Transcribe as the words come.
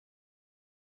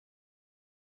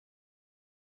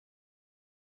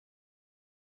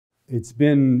It's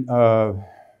been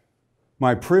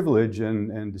my privilege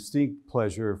and distinct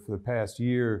pleasure for the past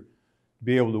year to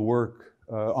be able to work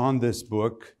on this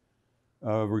book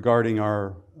regarding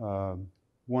our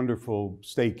wonderful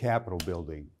state capitol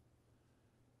building.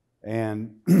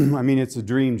 And I mean, it's a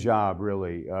dream job,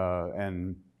 really.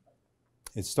 And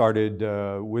it started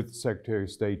with Secretary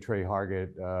of State Trey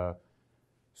Hargett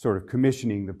sort of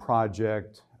commissioning the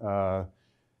project.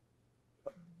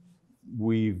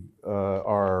 We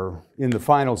are in the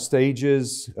final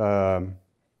stages.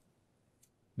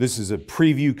 This is a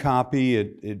preview copy.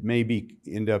 It may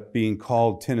end up being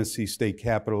called Tennessee State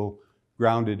Capitol,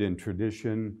 Grounded in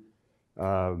Tradition.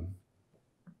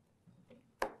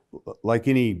 Like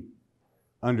any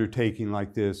undertaking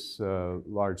like this,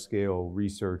 large-scale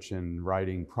research and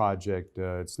writing project,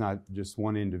 it's not just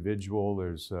one individual.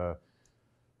 There's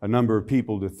a number of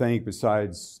people to thank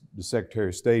besides the Secretary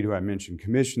of State, who I mentioned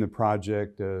commissioned the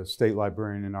project. State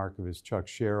Librarian and Archivist Chuck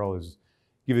Sherrill has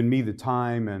given me the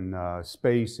time and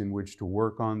space in which to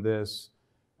work on this.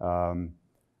 I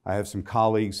have some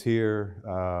colleagues here.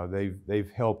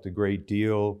 They've helped a great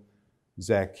deal.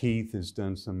 Zach Keith has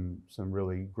done some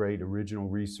really great original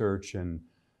research and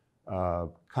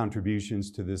contributions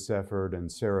to this effort,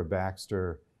 and Sarah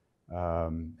Baxter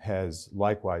has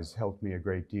likewise helped me a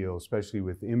great deal, especially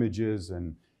with images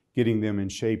and getting them in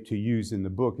shape to use in the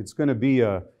book. It's going to be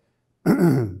a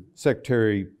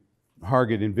Secretary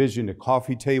Hargett envisioned a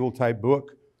coffee table type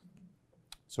book,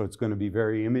 so it's going to be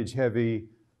very image heavy,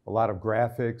 a lot of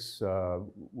graphics.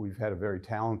 We've had a very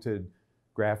talented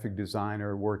graphic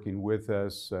designer working with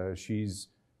us. She's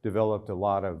developed a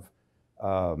lot of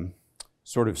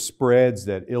sort of spreads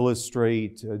that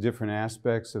illustrate different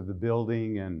aspects of the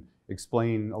building and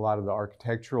explain a lot of the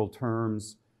architectural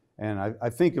terms. And I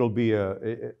think it'll be I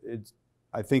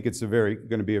think it's going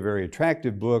to be a very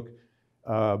attractive book,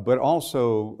 but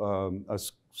also a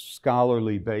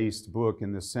scholarly based book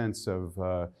in the sense of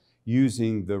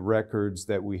using the records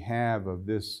that we have of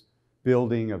this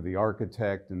building, of the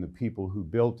architect and the people who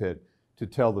built it, to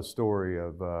tell the story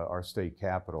of our state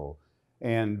capitol.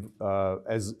 And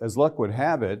as luck would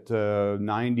have it,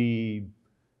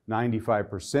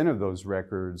 95% of those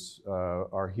records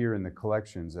are here in the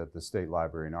collections at the State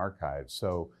Library and Archives.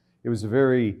 So it was a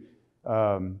very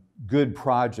good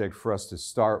project for us to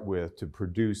start with, to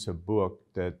produce a book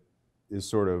that is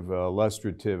sort of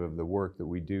illustrative of the work that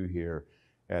we do here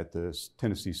at the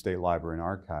Tennessee State Library and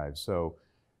Archives. So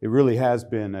it really has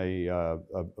been a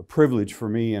privilege for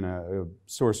me and a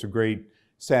source of great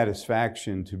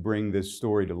satisfaction to bring this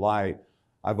story to light.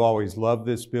 I've always loved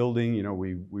this building. You know,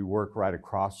 we work right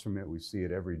across from it. We see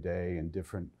it every day in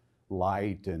different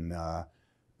light. And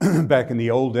back in the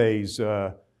old days,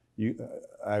 I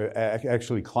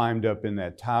actually climbed up in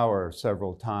that tower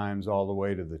several times all the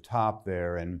way to the top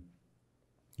there, and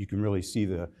you can really see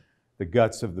the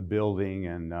guts of the building.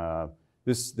 And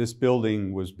this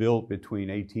building was built between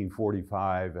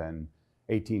 1845 and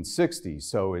 1860,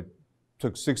 so it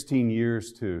took 16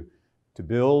 years to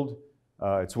build.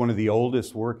 It's one of the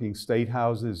oldest working state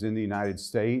houses in the United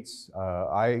States.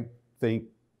 I think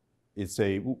it's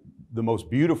the most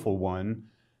beautiful one.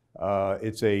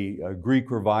 It's a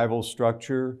Greek revival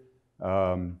structure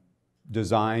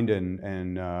designed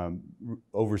and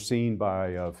overseen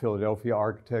by Philadelphia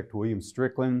architect William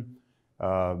Strickland.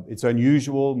 It's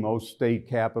unusual. Most state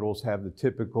capitals have the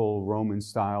typical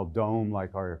Roman-style dome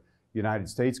like our United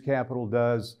States Capitol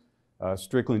does.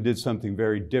 Strickland did something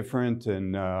very different,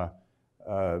 and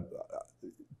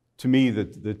to me,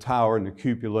 the tower and the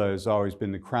cupola has always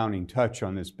been the crowning touch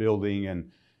on this building, and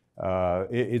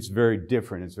it's very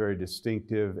different, it's very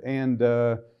distinctive, and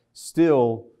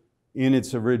still in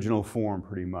its original form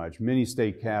pretty much. Many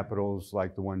state capitals,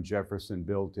 like the one Jefferson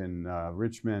built in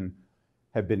Richmond,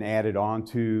 have been added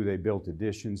onto. They built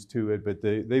additions to it, but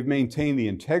they've maintained the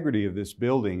integrity of this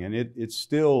building, and it's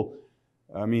still,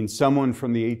 I mean, someone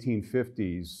from the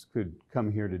 1850s could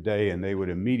come here today and they would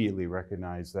immediately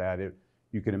recognize that.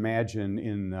 You can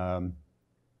imagine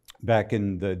back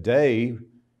in the day,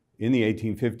 in the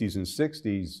 1850s and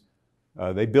 60s,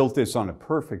 they built this on a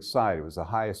perfect site. It was the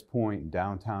highest point in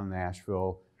downtown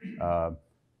Nashville.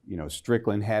 You know,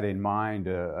 Strickland had in mind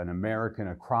an American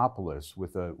acropolis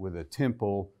with a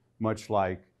temple, much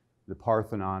like the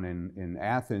Parthenon in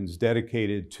Athens,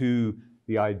 dedicated to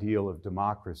the ideal of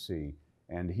democracy.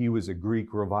 And he was a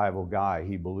Greek revival guy.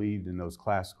 He believed in those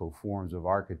classical forms of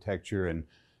architecture, and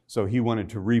so he wanted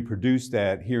to reproduce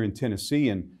that here in Tennessee.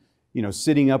 And you know,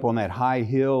 sitting up on that high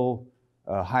hill,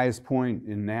 highest point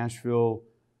in Nashville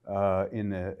in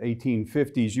the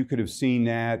 1850s, you could have seen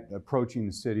that approaching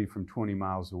the city from 20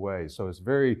 miles away. So it's a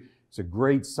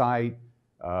great site.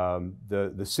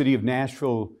 The city of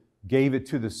Nashville gave it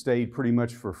to the state pretty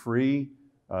much for free.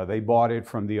 They bought it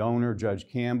from the owner, Judge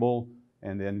Campbell,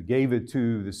 and then gave it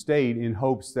to the state in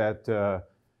hopes that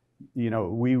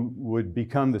we would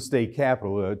become the state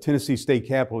capital. Tennessee State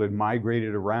Capitol had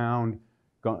migrated around,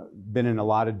 been in a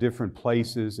lot of different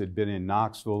places. It'd been in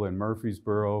Knoxville and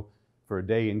Murfreesboro, for a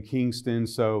day in Kingston.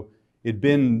 So it'd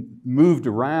been moved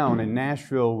around, and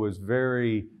Nashville was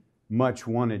very much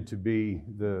wanted to be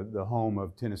the home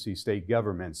of Tennessee state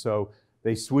government. So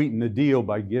they sweetened the deal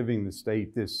by giving the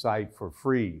state this site for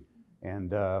free.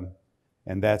 And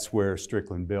that's where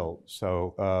Strickland built.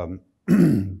 So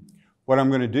what I'm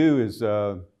going to do is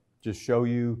just show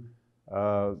you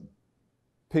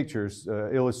pictures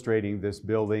illustrating this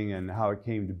building and how it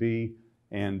came to be.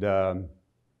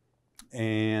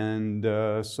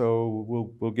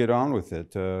 So we'll get on with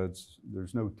it.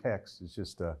 There's no text, it's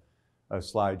just a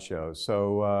slideshow.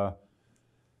 So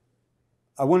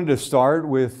I wanted to start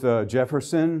with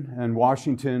Jefferson and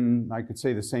Washington. I could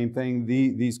say the same thing.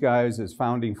 These guys, as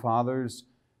founding fathers,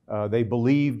 they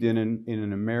believed in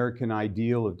an American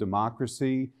ideal of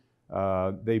democracy.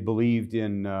 They believed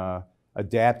in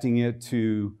adapting it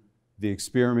to the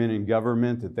experiment in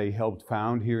government that they helped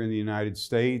found here in the United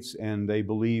States, and they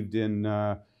believed in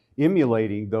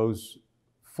emulating those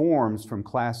forms from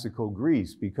classical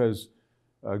Greece, because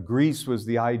Greece was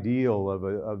the ideal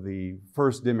of the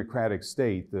first democratic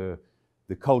state, the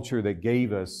culture that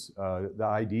gave us the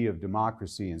idea of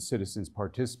democracy and citizens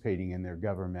participating in their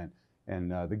government,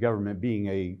 and the government being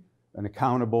an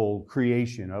accountable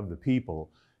creation of the people.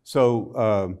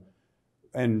 So,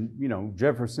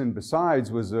 Jefferson,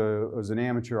 besides, was an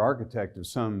amateur architect of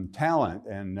some talent.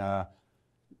 And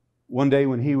one day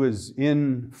when he was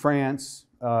in France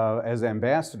as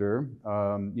ambassador,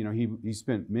 he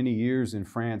spent many years in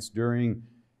France during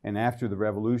and after the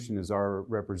Revolution as our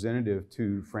representative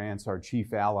to France, our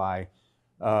chief ally.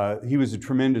 He was a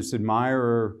tremendous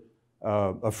admirer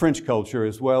of French culture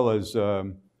as well as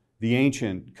the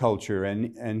ancient culture.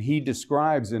 And he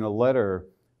describes in a letter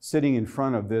sitting in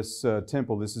front of this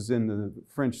temple. This is in the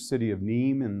French city of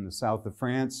Nîmes in the south of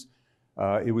France.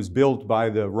 It was built by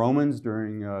the Romans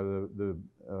during the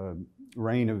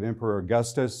reign of Emperor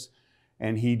Augustus,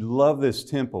 and he loved this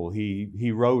temple.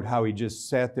 He wrote how he just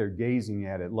sat there gazing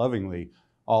at it lovingly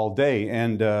all day.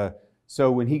 And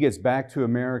so when he gets back to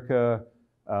America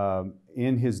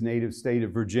in his native state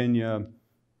of Virginia,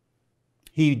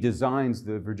 he designs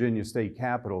the Virginia State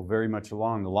Capitol very much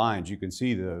along the lines. You can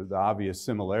see the obvious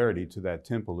similarity to that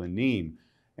temple in Nîmes.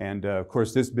 And of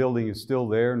course, this building is still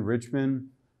there in Richmond,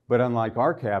 but unlike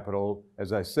our Capitol,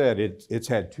 as I said, it's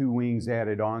had two wings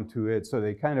added onto it, so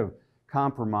they kind of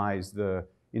compromise the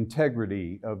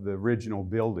integrity of the original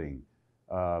building.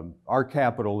 Our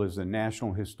Capitol is a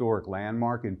National Historic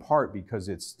Landmark, in part because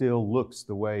it still looks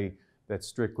the way that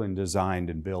Strickland designed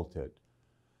and built it.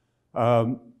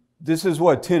 This is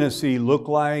what Tennessee looked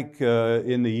like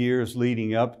in the years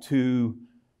leading up to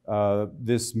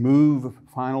this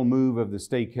final move of the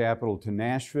state capitol to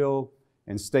Nashville,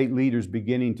 and state leaders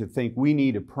beginning to think we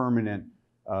need a permanent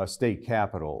state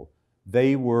capitol.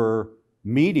 They were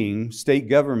meeting, state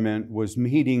government was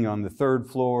meeting on the third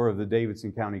floor of the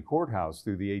Davidson County Courthouse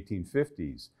through the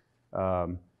 1850s.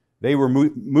 They were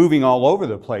moving all over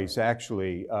the place,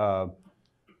 actually.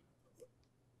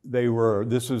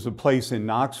 This was a place in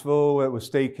Knoxville that was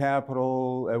state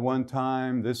capitol at one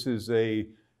time. This is a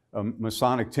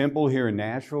Masonic temple here in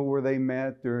Nashville where they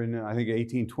met during, I think,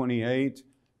 1828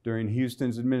 during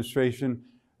Houston's administration.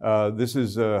 This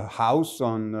is a house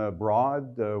on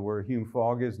Broad where Hume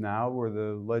Fogg is now, where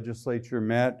the legislature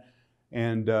met.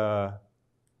 And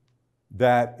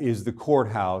that is the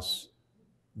courthouse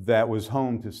that was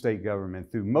home to state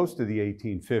government through most of the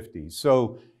 1850s.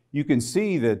 So you can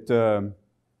see that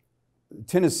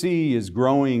Tennessee is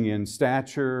growing in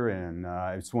stature, and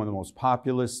it's one of the most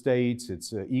populous states.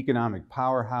 It's an economic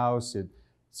powerhouse.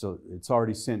 It's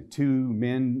already sent 2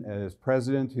 men as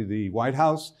president to the White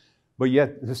House, but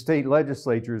yet the state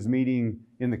legislature is meeting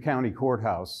in the county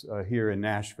courthouse here in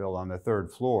Nashville on the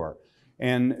 3rd floor.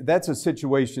 And that's a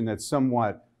situation that's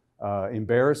somewhat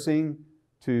embarrassing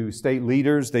to state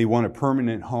leaders. They want a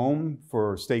permanent home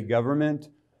for state government.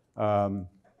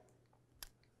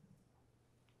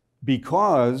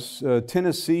 Because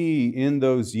Tennessee in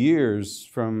those years,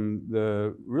 from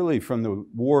the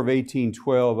War of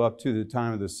 1812 up to the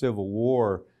time of the Civil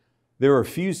War, there are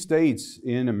few states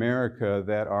in America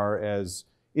that are as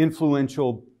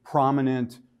influential,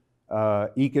 prominent,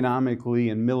 economically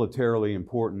and militarily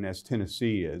important as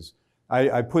Tennessee is.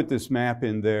 I put this map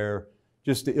in there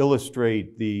just to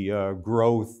illustrate the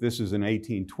growth. This is an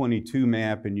 1822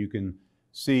 map, and you can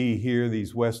see here,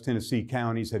 these West Tennessee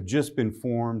counties have just been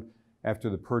formed after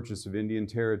the purchase of Indian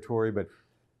Territory. But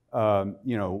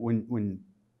you know, when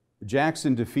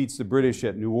Jackson defeats the British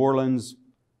at New Orleans,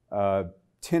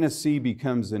 Tennessee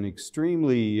becomes an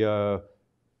extremely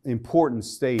important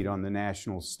state on the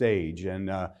national stage.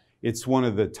 And it's one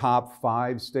of the top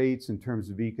 5 states in terms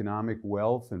of economic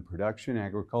wealth and production,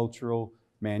 agricultural,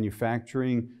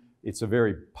 manufacturing. It's a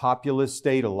very populous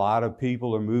state. A lot of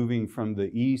people are moving from the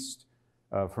east,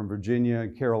 from Virginia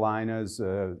and Carolinas,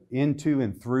 into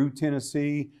and through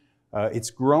Tennessee. It's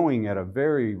growing at a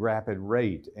very rapid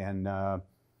rate. And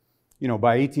you know,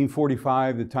 by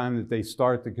 1845, the time that they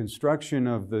start the construction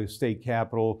of the state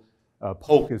capitol,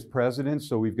 Polk is president,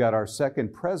 so we've got our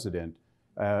second president.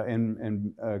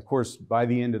 Of course, by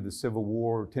the end of the Civil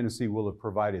War, Tennessee will have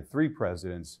provided 3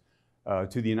 presidents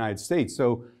to the United States.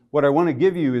 So what I want to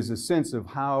give you is a sense of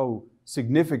how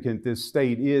significant this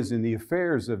state is in the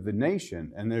affairs of the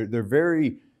nation. And they're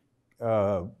very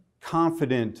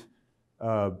confident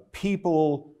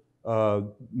people.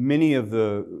 Many of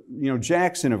the, you know,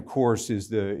 Jackson, of course, is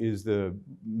the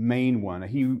main one.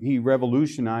 He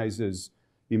revolutionizes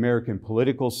the American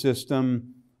political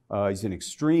system. He's an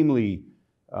extremely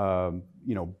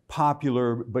you know,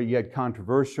 popular but yet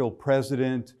controversial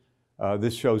president.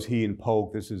 This shows he and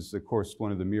Polk. This is, of course,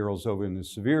 one of the murals over in the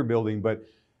Sevier building. But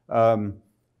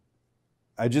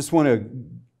I just want to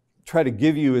try to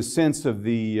give you a sense of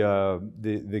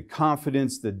the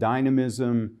confidence, the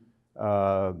dynamism,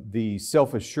 the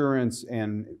self-assurance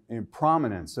and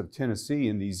prominence of Tennessee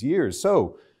in these years.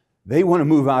 So they want to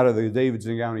move out of the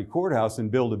Davidson County Courthouse and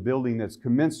build a building that's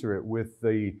commensurate with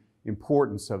the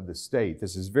importance of the state.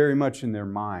 This is very much in their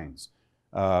minds.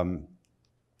 And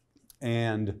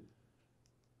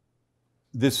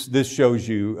this shows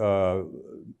you,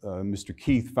 Mr.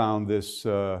 Keith found this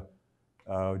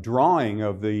drawing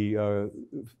of the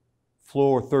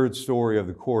third story of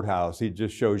the courthouse. It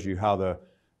just shows you how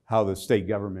the state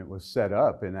government was set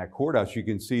up in that courthouse. You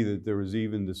can see that there was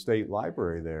even the state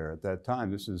library there at that time.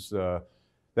 This is,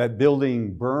 that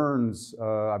building burns,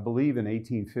 I believe, in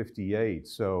 1858.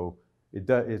 So it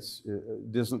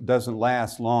doesn't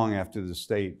last long after the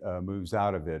state moves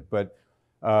out of it. But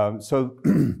so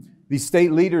these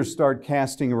state leaders start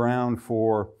casting around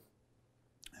for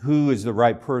who is the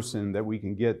right person that we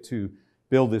can get to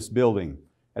build this building.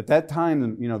 At that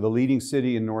time, you know, the leading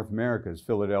city in North America is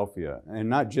Philadelphia, and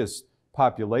not just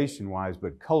population-wise,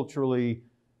 but culturally,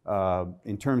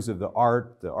 in terms of the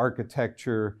art, the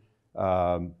architecture,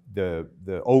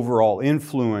 the overall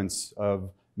influence of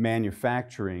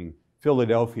manufacturing.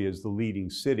 Philadelphia is the leading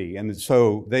city, and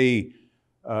so they,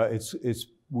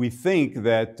 we think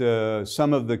that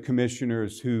some of the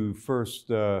commissioners who first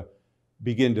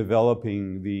begin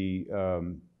developing the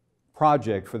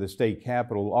project for the state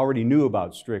capitol already knew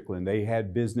about Strickland. They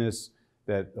had business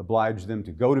that obliged them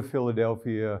to go to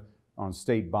Philadelphia on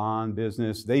state bond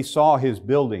business. They saw his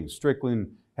buildings.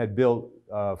 Strickland had built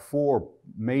 4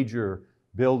 major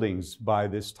buildings by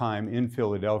this time in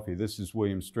Philadelphia. This is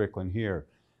William Strickland here.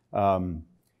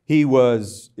 He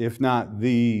was, if not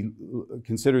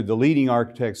considered the leading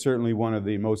architect, certainly one of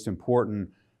the most important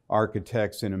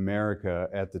architects in America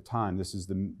at the time. This is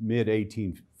the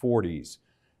mid-1840s.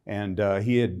 And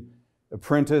he had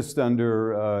apprenticed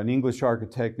under an English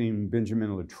architect named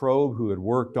Benjamin Latrobe, who had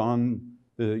worked on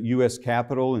the U.S.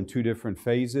 Capitol in 2 different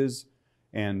phases,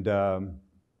 and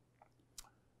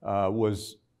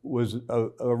was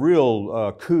a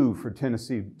real coup for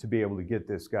Tennessee to be able to get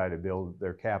this guy to build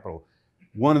their capitol.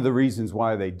 One of the reasons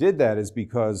why they did that is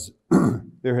because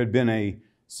there had been a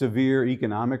severe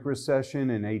economic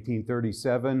recession in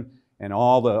 1837, and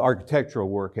all the architectural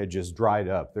work had just dried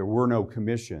up. There were no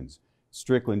commissions.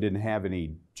 Strickland didn't have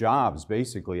any jobs,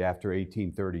 basically, after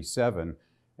 1837,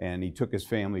 and he took his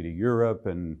family to Europe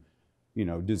and, you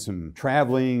know, did some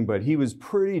traveling, but he was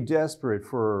pretty desperate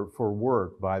for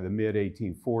work by the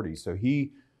mid-1840s. So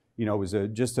he, you know, it was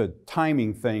just a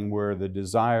timing thing where the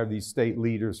desire of these state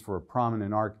leaders for a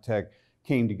prominent architect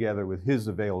came together with his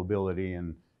availability,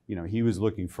 and, you know, he was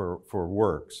looking for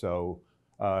work. So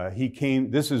he came.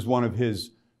 This is one of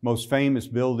his most famous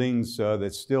buildings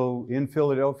that's still in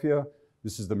Philadelphia.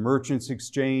 This is the Merchants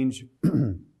Exchange.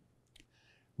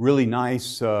 Really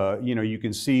nice. You know, you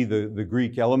can see the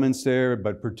Greek elements there,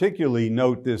 but particularly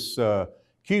note this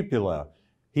cupola.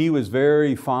 He was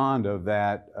very fond of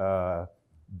that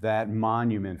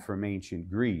monument from ancient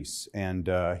Greece, and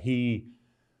he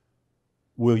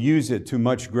will use it to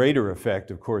much greater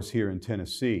effect, of course, here in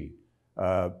Tennessee.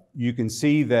 You can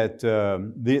see that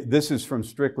this is from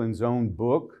Strickland's own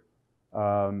book,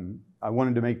 I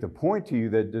wanted to make the point to you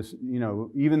that this, you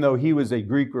know, even though he was a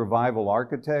Greek revival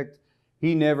architect,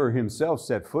 he never himself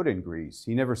set foot in Greece.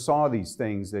 He never saw these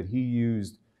things that he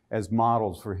used as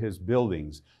models for his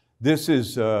buildings. This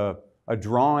is a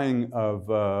drawing of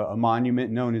a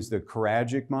monument known as the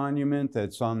Karadzic Monument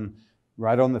that's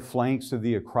right on the flanks of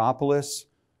the Acropolis.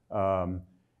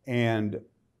 And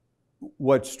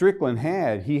what Strickland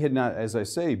had, he had not, as I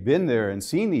say, been there and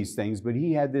seen these things, but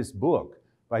he had this book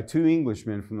by two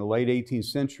Englishmen from the late 18th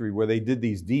century where they did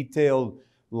these detailed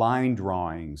line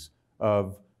drawings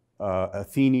of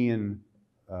Athenian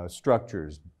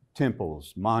structures,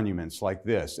 temples, monuments like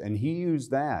this. And he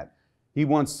used that. He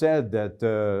once said that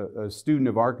a student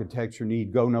of architecture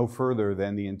need go no further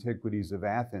than the antiquities of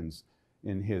Athens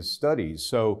in his studies.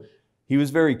 So he was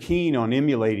very keen on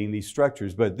emulating these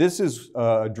structures. But this is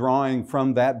a drawing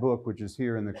from that book, which is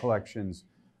here in the collections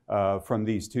from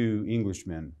these two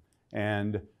Englishmen.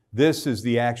 And this is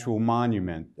the actual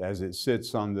monument as it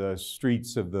sits on the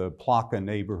streets of the Plaka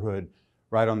neighborhood,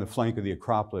 right on the flank of the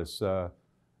Acropolis.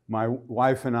 My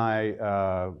wife and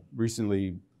I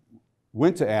recently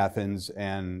went to Athens,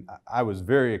 and I was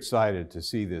very excited to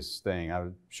see this thing.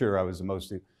 I'm sure I was the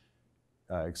most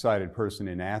excited person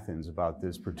in Athens about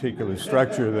this particular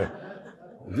structure.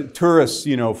 The tourists,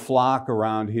 you know, flock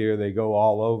around here. They go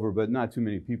all over, but not too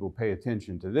many people pay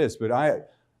attention to this. But I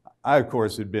of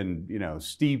course, had been, you know,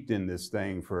 steeped in this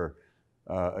thing for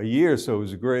a year, so it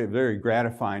was very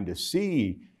gratifying to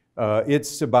see.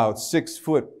 It's about 6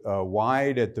 foot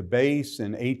wide at the base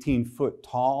and 18 foot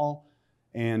tall.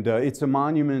 And it's a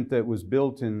monument that was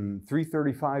built in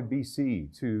 335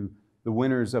 BC to the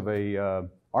winners of a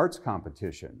arts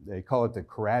competition. They call it the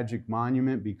Karadzic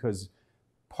Monument because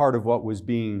part of what was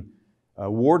being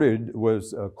awarded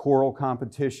was a choral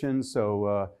competition.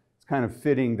 So it's kind of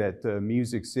fitting that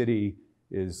Music City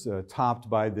is topped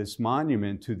by this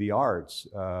monument to the arts,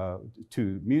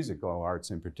 to musical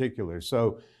arts in particular.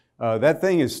 So that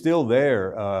thing is still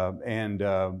there, and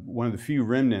one of the few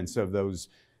remnants of those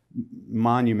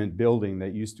monument building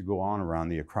that used to go on around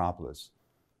the Acropolis.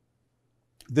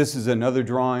 This is another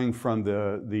drawing from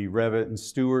the Revet and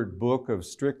Stewart book of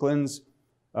Strickland's.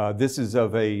 This is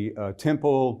of a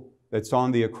temple that's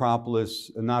on the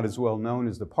Acropolis, not as well known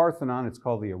as the Parthenon. It's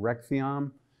called the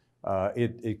Erechtheion.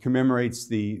 It commemorates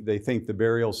they think the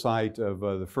burial site of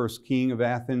the first king of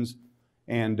Athens.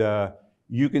 And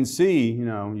you can see, you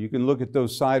know, you can look at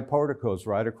those side porticos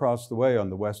right across the way on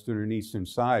the western and eastern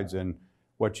sides, and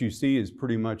what you see is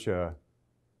pretty much a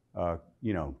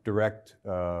you know, direct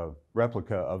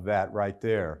replica of that right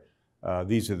there.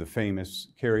 These are the famous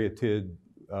caryatid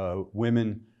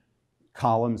women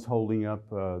columns holding up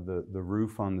the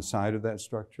roof on the side of that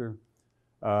structure.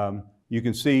 You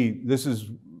can see this is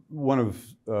one of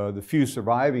the few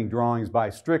surviving drawings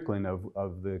by Strickland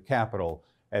of the Capitol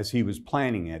as he was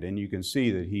planning it, and you can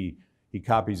see that he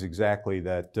copies exactly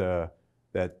that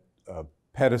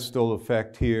pedestal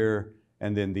effect here,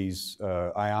 and then these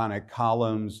Ionic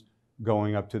columns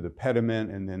going up to the pediment,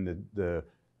 and then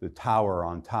the tower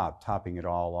on top, topping it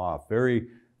all off. Very,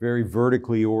 very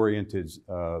vertically oriented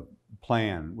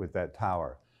plan with that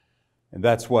tower. And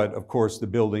that's what, of course, the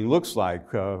building looks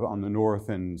like on the north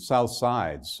and south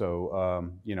sides.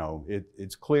 So, you know,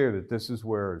 it's clear that this is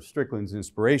where Strickland's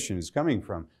inspiration is coming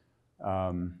from.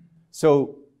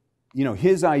 So, you know,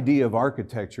 his idea of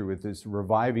architecture with this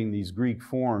reviving these Greek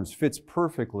forms fits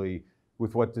perfectly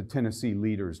with what the Tennessee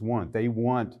leaders want. They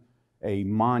want a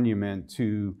monument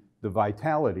to the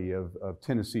vitality of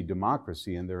Tennessee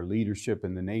democracy and their leadership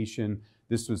in the nation.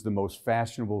 This was the most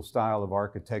fashionable style of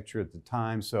architecture at the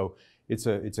time. So it's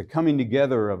a coming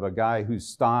together of a guy whose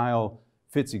style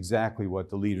fits exactly what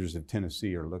the leaders of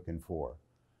Tennessee are looking for.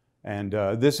 And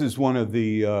this is one of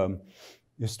the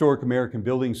Historic American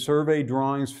Building Survey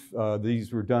drawings.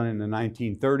 These were done in the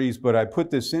 1930s, but I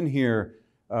put this in here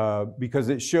because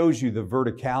it shows you the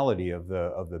verticality of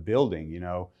the building. You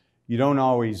know, you don't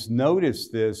always notice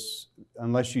this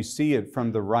unless you see it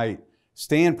from the right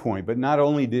standpoint. But not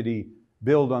only did he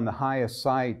build on the highest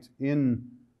site in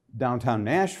downtown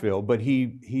Nashville, but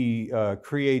he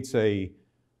creates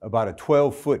about a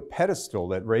 12-foot pedestal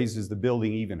that raises the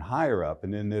building even higher up,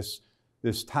 and then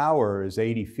this tower is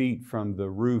 80 feet from the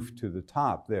roof to the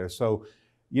top there. So,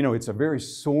 you know, it's a very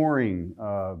soaring,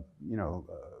 kind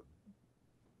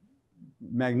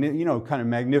of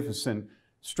magnificent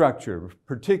structure,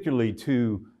 particularly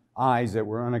to eyes that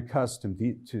were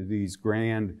unaccustomed to these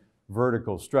grand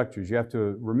vertical structures. You have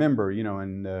to remember, you know,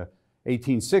 in the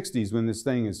 1860s, when this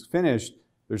thing is finished,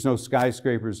 there's no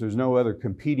skyscrapers, there's no other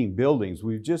competing buildings.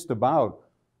 We've just about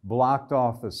blocked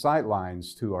off the sight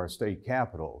lines to our state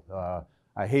capitol.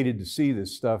 I hated to see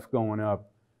this stuff going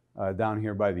up down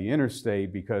here by the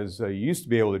interstate, because you used to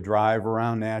be able to drive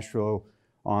around Nashville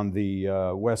on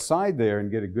the west side there and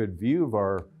get a good view of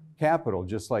our Capitol,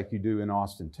 just like you do in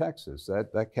Austin, Texas.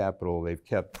 That Capitol they've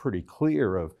kept pretty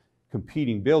clear of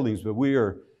competing buildings, but we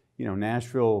are, you know,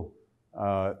 Nashville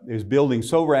is building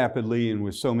so rapidly and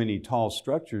with so many tall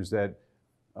structures that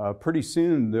pretty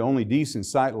soon the only decent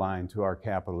sight line to our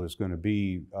Capitol is going to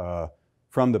be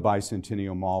from the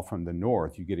Bicentennial Mall from the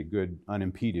north. You get a good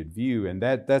unimpeded view, and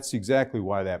that's exactly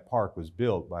why that park was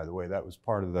built, by the way. That was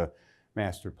part of the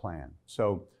master plan.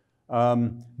 So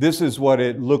this is what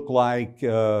it looked like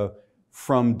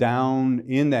from down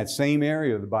in that same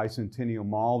area of the Bicentennial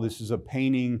Mall. This is a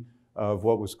painting of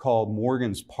what was called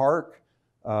Morgan's Park.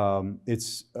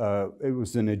 It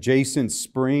was an adjacent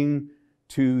spring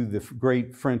to the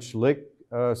Great French Lick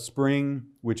spring,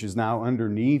 which is now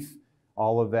underneath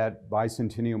all of that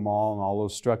Bicentennial Mall and all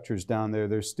those structures down there.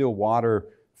 There's still water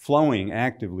flowing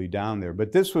actively down there.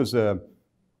 But this was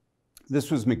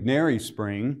McNary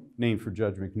Spring, named for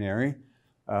Judge McNary,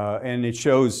 and it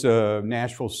shows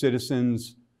Nashville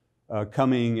citizens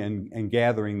coming and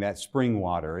gathering that spring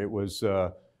water. It was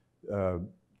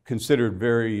considered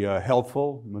very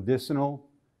helpful, medicinal.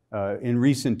 In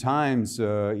recent times,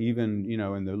 even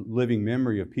in the living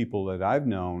memory of people that I've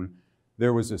known,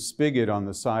 there was a spigot on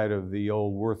the side of the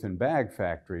old Worth and Bag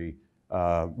factory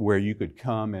where you could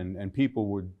come, and people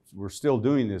were still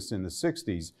doing this in the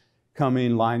 60s,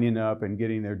 coming, lining up and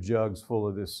getting their jugs full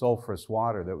of this sulfurous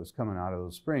water that was coming out of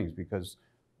those springs because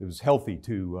it was healthy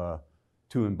to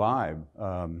imbibe.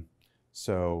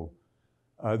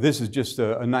 This is just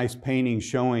a nice painting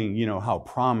showing, how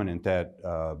prominent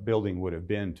that building would have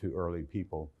been to early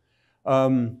people.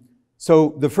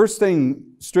 So the first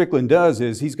thing Strickland does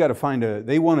is he's got to find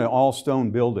they want an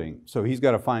all-stone building, so he's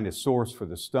got to find a source for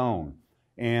the stone.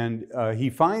 And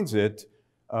he finds it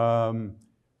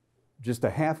just a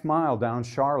half mile down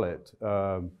Charlotte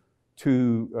off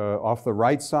the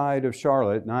right side of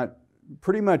Charlotte, not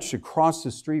pretty much across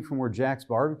the street from where Jack's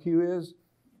Barbecue is.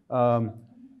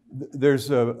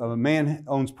 There's a man who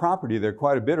owns property there,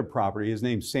 quite a bit of property. His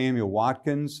name's Samuel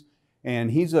Watkins,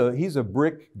 and he's a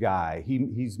brick guy.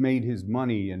 He's made his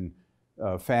money in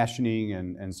fashioning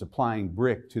and supplying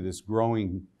brick to this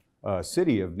growing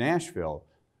city of Nashville.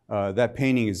 That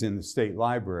painting is in the State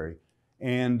Library.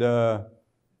 And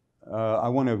I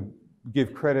want to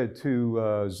give credit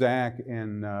to Zach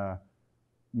and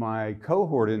my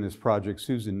cohort in this project,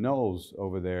 Susan Knowles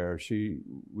over there.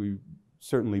 We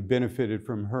certainly benefited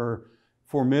from her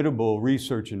formidable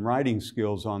research and writing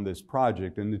skills on this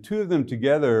project. And the two of them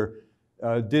together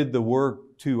did the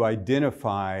work to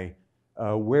identify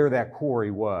where that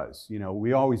quarry was.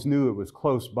 We always knew it was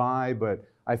close by, but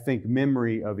I think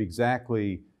memory of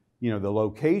exactly the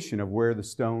location of where the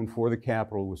stone for the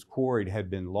Capitol was quarried had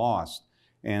been lost.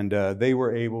 And they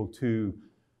were able to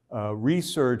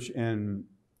research and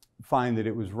find that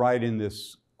it was right in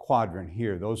this quadrant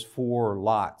here. Those 4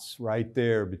 lots right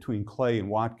there between Clay and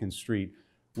Watkins Street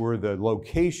were the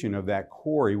location of that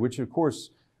quarry, which of course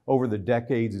over the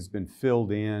decades has been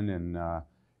filled in, and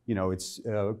it's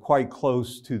quite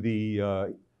close to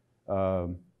the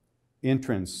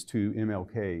entrance to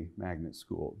MLK Magnet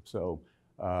School. So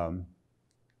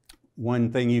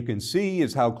one thing you can see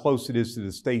is how close it is to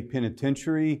the state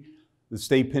penitentiary. The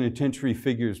state penitentiary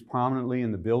figures prominently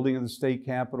in the building of the state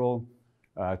capitol.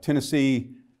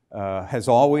 Tennessee has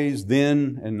always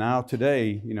then and now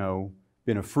today,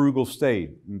 been a frugal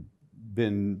state,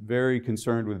 been very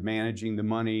concerned with managing the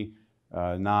money,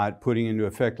 not putting into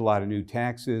effect a lot of new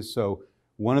taxes. So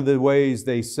one of the ways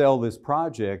they sell this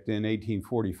project in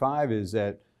 1845 is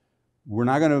that we're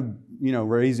not going to,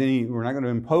 we're not going to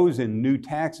impose in new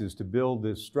taxes to build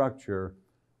this structure.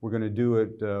 We're going to do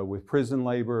it with prison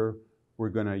labor. We're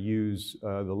going to use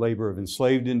the labor of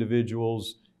enslaved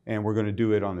individuals, and we're going to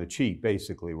do it on the cheap,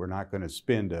 basically. We're not going to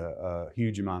spend a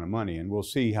huge amount of money, and we'll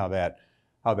see how that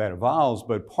evolves.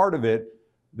 But part of it,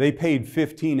 they paid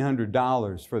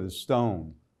 $1,500 for the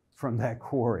stone from that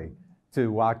quarry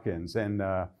to Watkins. And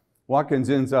Watkins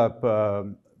ends up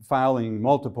filing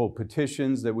multiple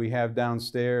petitions that we have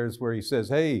downstairs where he says,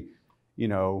 hey,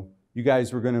 you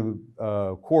guys were going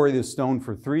to quarry this stone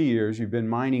for 3 years. You've been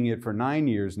mining it for 9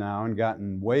 years now and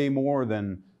gotten way more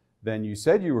than you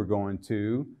said you were going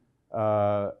to,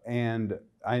 and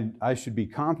I should be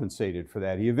compensated for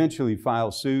that. He eventually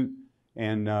filed suit,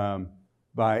 and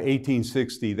by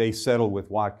 1860, they settled with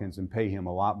Watkins and pay him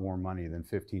a lot more money than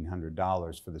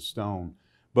 $1,500 for the stone.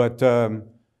 But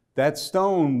that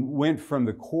stone went from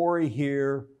the quarry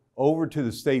here over to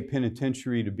the state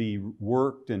penitentiary to be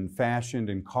worked and fashioned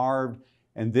and carved,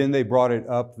 and then they brought it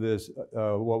up this,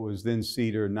 what was then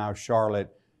Cedar, now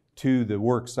Charlotte, to the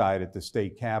work site at the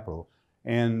state capitol.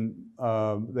 And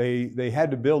they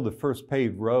had to build the first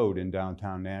paved road in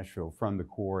downtown Nashville from the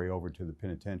quarry over to the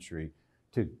penitentiary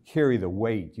to carry the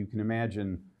weight. You can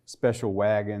imagine special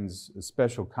wagons, a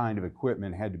special kind of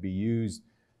equipment had to be used.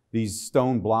 These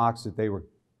stone blocks that they were,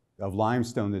 of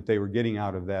limestone that they were getting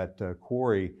out of that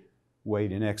quarry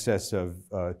weighed in excess of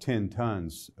 10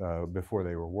 tons before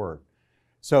they were worked.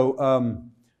 So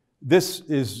this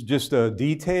is just a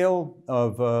detail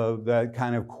of that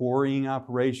kind of quarrying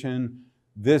operation.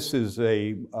 This is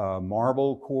a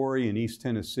marble quarry in East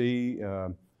Tennessee,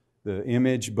 the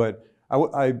image, but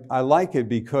I like it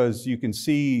because you can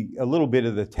see a little bit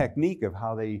of the technique of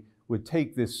how they would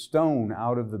take this stone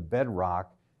out of the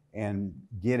bedrock and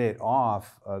get it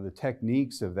off. The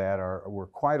techniques of that were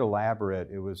quite elaborate.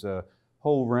 It was a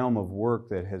whole realm of work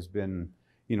that has been,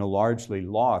 largely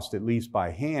lost, at least by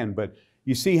hand. But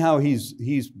you see how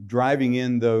he's driving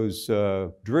in those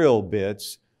drill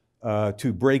bits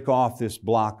to break off this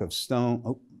block of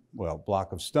stone.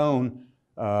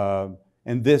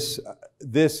 And this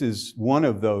is one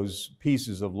of those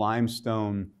pieces of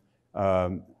limestone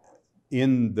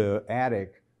in the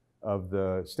attic of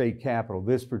the state capitol.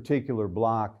 This particular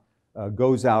block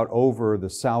goes out over the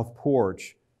south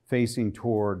porch facing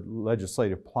toward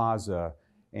Legislative Plaza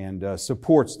and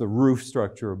supports the roof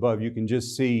structure above. You can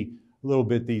just see a little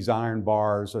bit these iron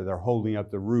bars, or they're holding up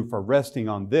the roof, are resting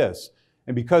on this.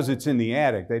 And because it's in the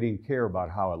attic, they didn't care about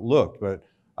how it looked. But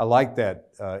I like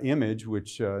that image,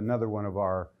 which another one of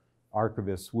our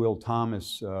archivists, Will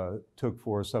Thomas, took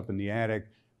for us up in the attic,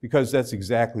 because that's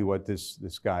exactly what this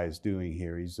guy is doing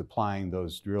here. He's applying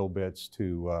those drill bits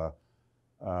to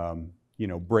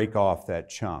break off that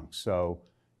chunk. So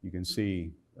you can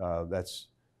see that's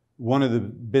one of the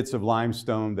bits of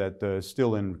limestone that is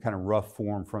still in kind of rough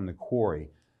form from the quarry.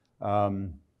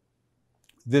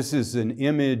 This is an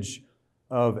image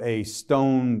of a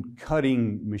stone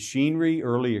cutting machinery,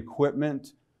 early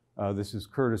equipment. This is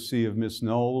courtesy of Miss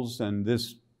Knowles, and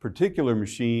this particular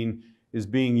machine is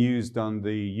being used on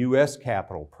the U.S.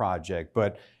 Capitol project,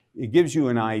 but it gives you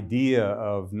an idea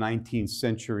of 19th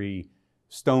century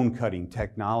stone cutting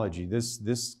technology.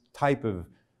 This type of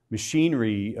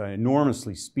machinery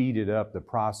enormously speeded up the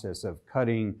process of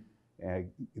cutting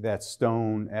that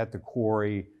stone at the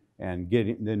quarry and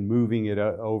then moving it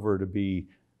over to be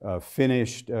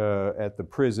finished at the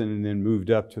prison and then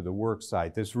moved up to the work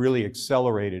site. This really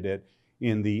accelerated it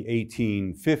in the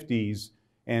 1850s,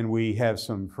 and we have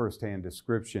some firsthand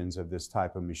descriptions of this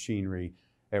type of machinery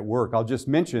at work. I'll just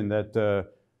mention that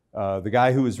the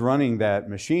guy who was running that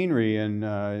machinery and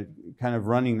kind of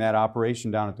running that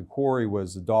operation down at the quarry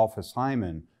was Adolphus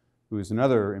Hyman, who is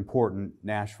another important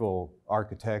Nashville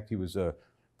architect. He was a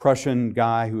Prussian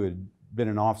guy who had been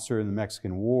an officer in the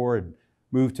Mexican War, had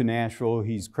moved to Nashville.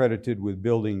 He's credited with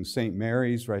building St.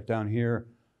 Mary's right down here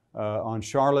on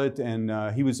Charlotte,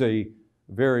 and he was a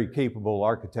very capable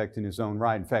architect in his own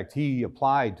right. In fact, he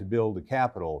applied to build the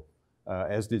Capitol,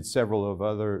 as did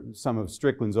some of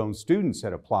Strickland's own students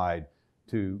had applied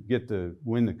to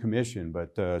win the commission,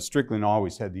 but Strickland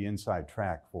always had the inside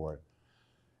track for it.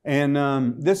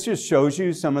 And this just shows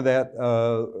you some of that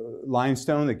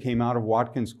limestone that came out of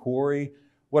Watkins Quarry.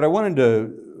 What I wanted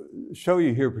to show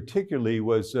you here particularly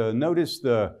was notice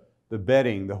the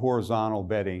bedding, the horizontal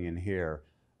bedding in here.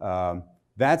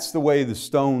 That's the way the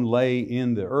stone lay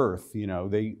in the earth.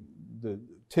 The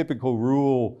typical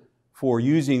rule for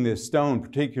using this stone,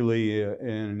 particularly in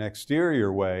an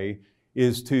exterior way,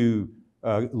 is to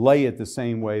lay it the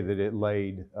same way that it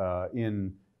laid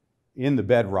in the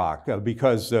bedrock,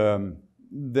 because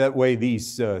that way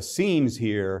these seams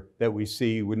here that we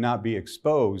see would not be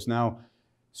exposed. Now,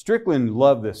 Strickland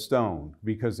loved this stone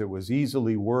because it was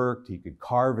easily worked, he could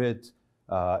carve it,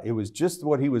 it was just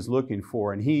what he was looking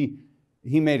for, and he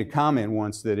made a comment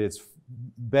once that it's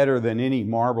better than any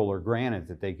marble or granite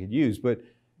that they could use, but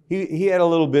he had a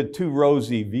little bit too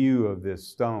rosy view of this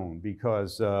stone,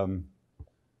 because the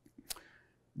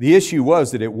issue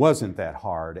was that it wasn't that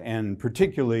hard, and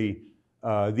particularly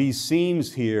these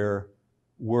seams here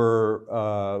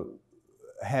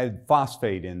had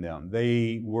phosphate in them.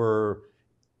 They were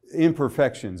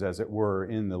imperfections, as it were,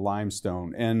 in the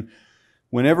limestone. And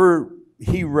whenever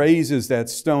he raises that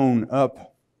stone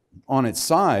up on its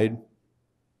side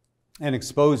and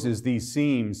exposes these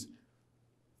seams,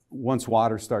 once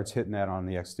water starts hitting that on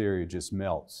the exterior, it just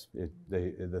melts.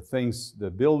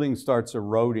 The building starts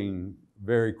eroding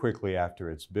very quickly after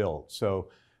it's built. So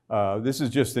this is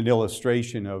just an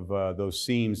illustration of those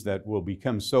seams that will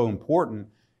become so important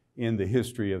in the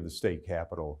history of the state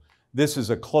capitol. This is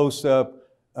a close-up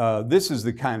this is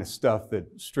the kind of stuff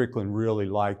that Strickland really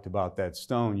liked about that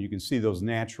stone. You can see those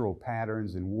natural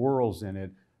patterns and whorls in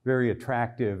it, very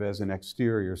attractive as an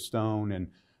exterior stone. And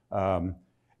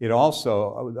I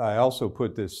also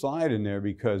put this slide in there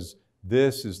because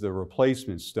this is the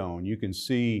replacement stone. You can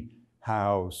see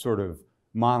how sort of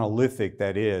monolithic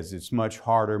that is. It's much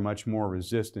harder, much more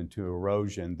resistant to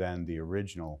erosion than the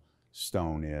original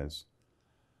stone is.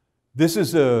 This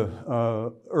is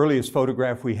the earliest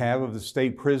photograph we have of the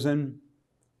state prison.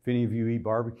 If any of you eat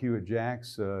barbecue at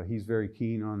Jack's, he's very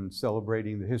keen on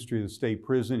celebrating the history of the state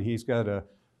prison. He's got a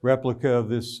replica of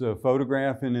this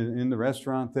photograph in the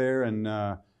restaurant there.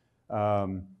 And,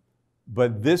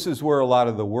 but this is where a lot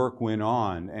of the work went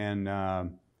on.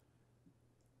 And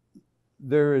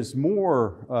there is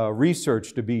more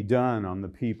research to be done on the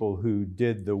people who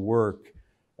did the work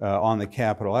on the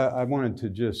Capitol. I wanted to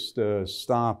just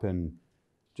stop and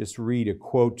just read a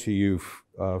quote to you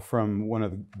from one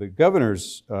of the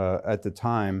governors at the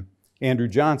time, Andrew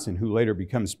Johnson, who later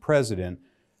becomes president.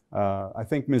 I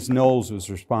think Ms. Knowles was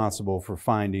responsible for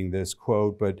finding this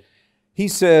quote, but he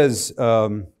says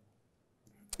in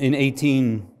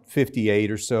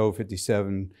 1858 or so,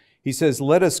 57, he says,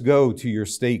 "Let us go to your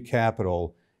state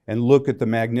capitol and look at the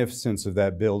magnificence of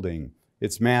that building,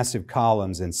 its massive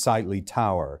columns and sightly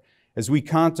tower. As we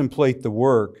contemplate the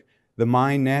work, the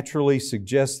mind naturally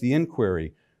suggests the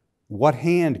inquiry, what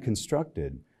hand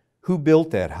constructed? Who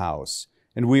built that house?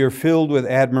 And we are filled with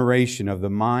admiration of the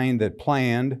mind that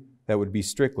planned, that would be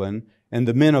Strickland, and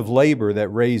the men of labor that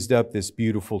raised up this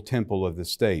beautiful temple of the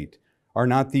state. Are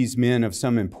not these men of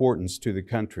some importance to the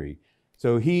country?"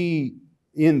 So he,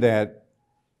 in that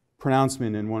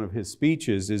pronouncement in one of his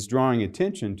speeches, is drawing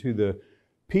attention to the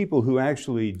people who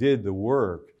actually did the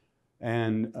work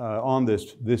and on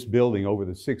this building over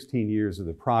the 16 years of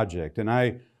the project. And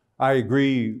I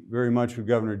agree very much with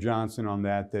Governor Johnson on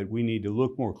that we need to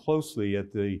look more closely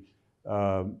at the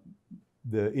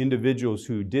individuals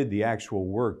who did the actual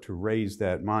work to raise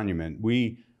that monument.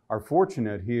 We are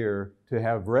fortunate here to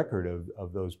have record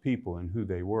of those people and who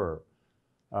they were.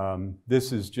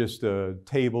 This is just a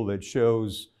table that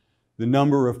shows the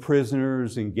number of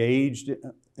prisoners engaged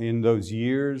in those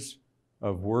years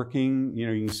of working. You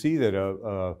know, you can see that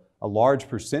a large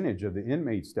percentage of the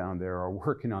inmates down there are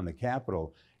working on the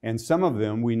Capitol. And some of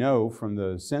them, we know from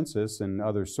the census and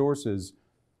other sources,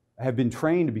 have been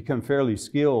trained to become fairly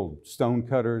skilled.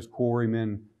 Stonecutters,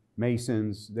 quarrymen,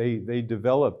 masons, they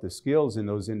develop the skills in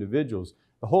those individuals.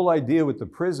 The whole idea with the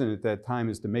prison at that time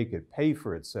is to make it pay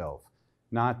for itself,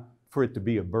 not for it to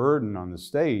be a burden on the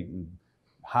state and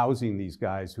housing these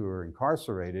guys who are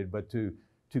incarcerated, but to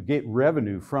get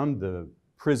revenue from the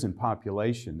prison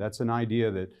population. That's an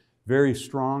idea that's very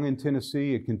strong in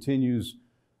Tennessee. It continues,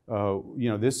 you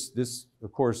know, this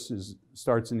of course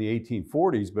starts in the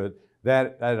 1840s, but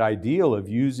that ideal of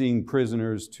using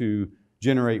prisoners to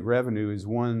generate revenue is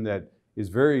one that is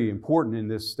very important in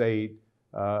this state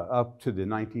up to the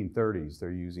 1930s.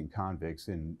 They're using convicts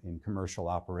in commercial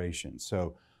operations.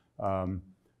 So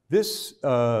this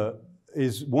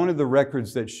is one of the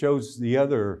records that shows the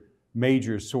other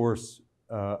major source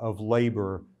of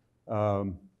labor,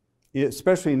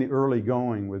 especially in the early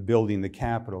going with building the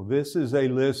Capitol. This is a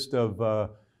list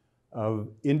of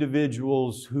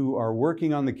individuals who are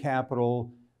working on the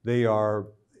Capitol. They are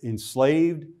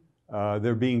enslaved.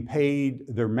 They're being paid,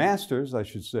 their masters, I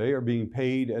should say, are being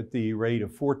paid at the rate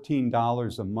of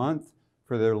 $14 a month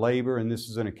for their labor, and this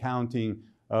is an accounting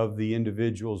of the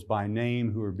individuals by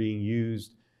name who are being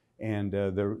used and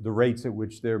the rates at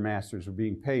which their masters are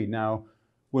being paid. Now,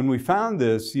 when we found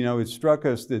this, you know, it struck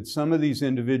us that some of these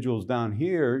individuals down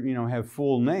here, you know, have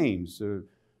full names.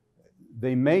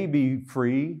 They may be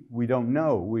free, we don't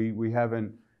know. We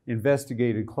haven't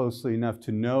investigated closely enough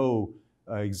to know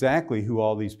exactly who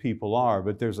all these people are,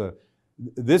 but there's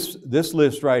this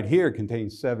list right here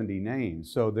contains 70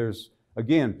 names. So there's,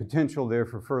 again, potential there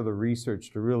for further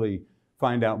research to really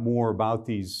find out more about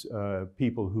these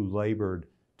people who labored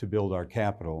to build our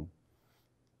Capitol.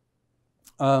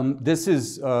 This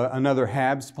is another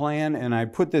HABS plan, and I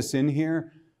put this in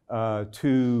here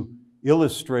to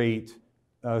illustrate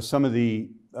some of the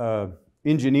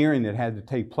engineering that had to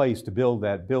take place to build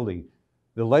that building.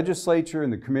 The legislature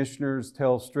and the commissioners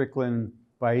tell Strickland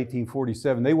by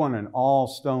 1847 they want an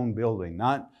all-stone building,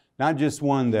 not just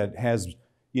one that has,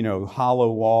 you know,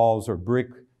 hollow walls or brick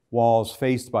walls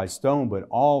faced by stone, but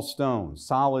all stone,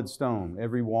 solid stone.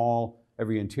 Every wall,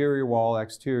 every interior wall,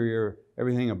 exterior,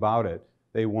 everything about it,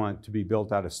 they want to be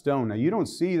built out of stone. Now, you don't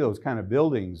see those kind of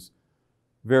buildings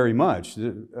very much.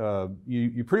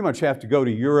 You pretty much have to go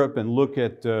to Europe and look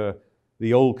at the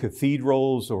the old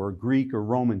cathedrals or Greek or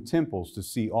Roman temples to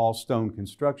see all stone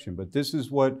construction. But this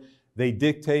is what they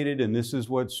dictated, and this is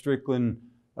what Strickland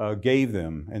gave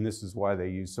them. And this is why they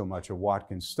use so much of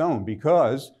Watkins stone,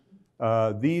 because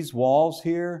these walls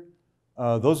here,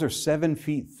 those are 7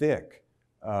 feet thick.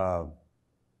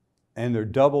 And they're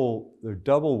double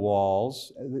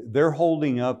walls. They're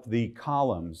holding up the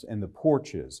columns and the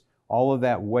porches, all of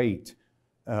that weight.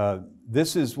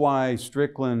 This is why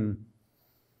Strickland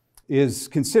is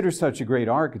considered such a great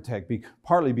architect,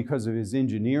 partly because of his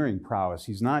engineering prowess.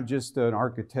 He's not just an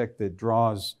architect that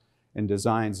draws and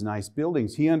designs nice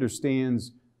buildings. He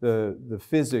understands the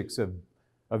physics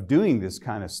of doing this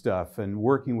kind of stuff and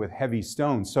working with heavy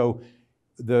stone. So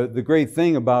the great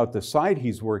thing about the site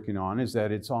he's working on is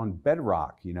that it's on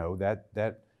bedrock. You know,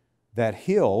 that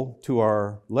hill to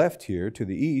our left here, to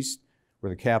the east, where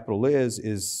the Capitol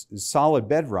is solid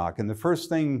bedrock. And the first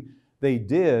thing they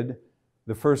did,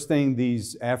 the first thing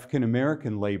these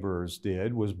African-American laborers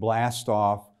did, was blast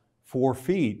off 4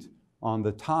 feet on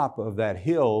the top of that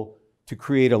hill to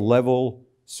create a level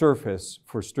surface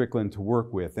for Strickland to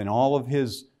work with. And all of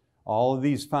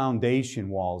these foundation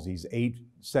walls, these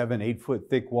 7, 8 foot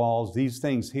thick walls, these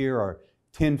things here are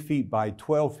 10 feet by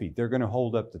 12 feet. They're going to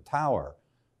hold up the tower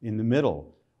in the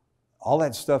middle. All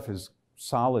that stuff is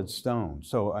solid stone.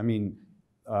 So, I mean,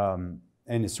 and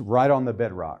it's right on the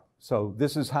bedrock. So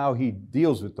this is how he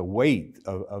deals with the weight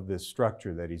of this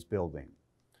structure that he's building.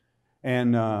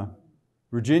 And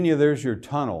Virginia, there's your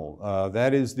tunnel.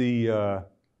 That is the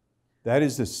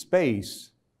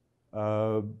space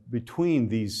between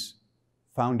these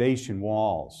foundation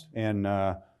walls. And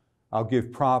I'll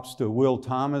give props to Will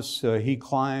Thomas. He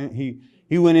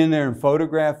went in there and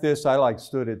photographed this. I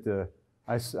stood at the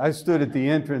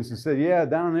entrance and said, yeah,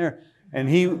 down there. And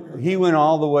he went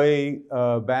all the way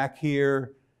back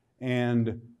here,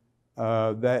 and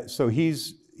so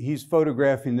he's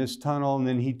photographing this tunnel, and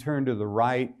then he turned to the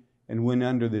right and went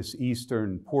under this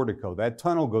eastern portico. That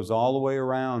tunnel goes all the way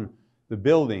around the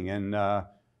building, and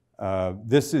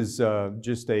this is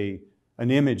just an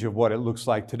image of what it looks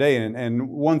like today. And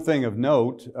one thing of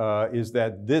note is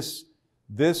that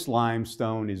this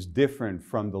limestone is different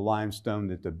from the limestone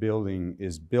that the building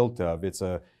is built of. It's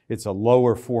a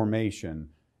lower formation,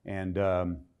 and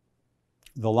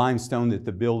the limestone that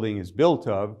the building is built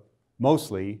of,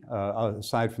 mostly,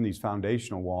 aside from these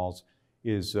foundational walls,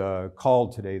 is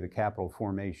called today the Capitol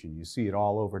Formation. You see it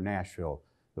all over Nashville,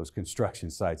 those construction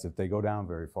sites. If they go down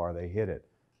very far, they hit it.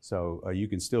 So you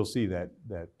can still see that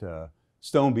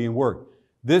stone being worked.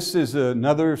 This is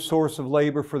another source of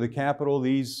labor for the Capitol.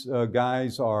 These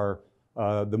guys are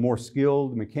the more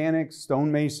skilled mechanics,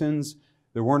 stonemasons.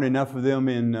 There weren't enough of them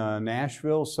in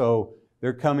Nashville, so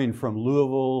they're coming from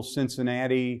Louisville,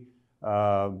 Cincinnati.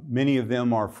 Many of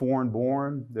them are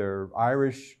foreign-born. They're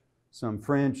Irish, some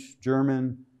French,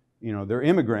 German. You know, they're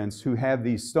immigrants who have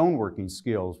these stoneworking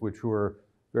skills, which were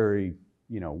very,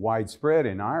 widespread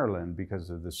in Ireland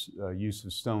because of this use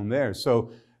of stone there.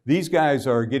 So these guys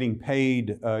are getting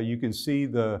paid. You can see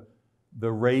the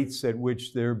rates at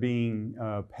which they're being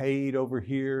paid over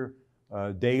here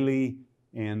daily,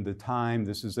 and the time.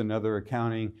 This is another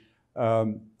accounting.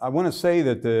 I want to say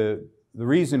that the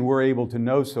reason we're able to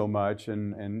know so much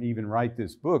and even write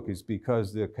this book is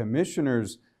because the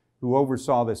commissioners who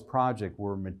oversaw this project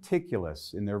were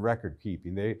meticulous in their record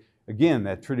keeping. Again,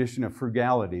 that tradition of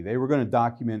frugality. They were going to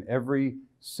document every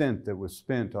cent that was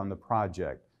spent on the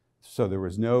project. So there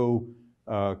was no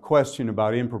question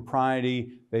about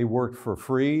impropriety. They worked for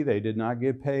free. They did not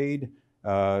get paid.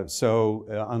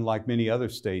 Unlike many other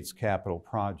states' capital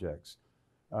projects.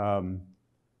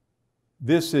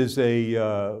 This is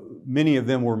many of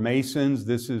them were masons.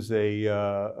 This is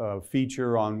a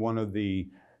feature on one of the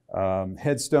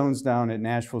headstones down at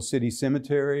Nashville City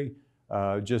Cemetery,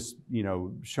 just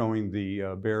showing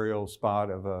the burial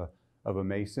spot of a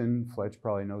mason. Fletch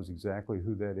probably knows exactly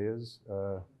who that is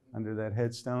under that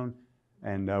headstone.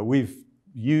 And we've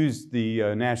used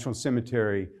the National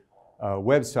Cemetery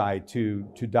website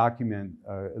to document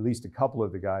at least a couple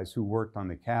of the guys who worked on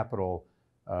the Capitol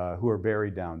who are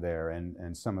buried down there,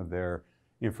 and some of their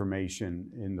information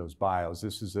in those bios.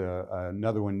 This is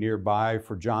another one nearby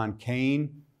for John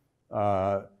Kane.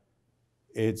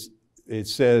 It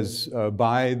says,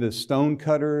 by the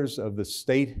stonecutters of the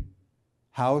State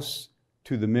House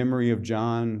to the memory of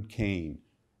John Kane.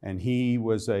 And he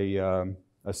was a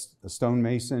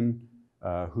stonemason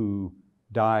who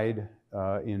died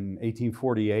in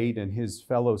 1848, and his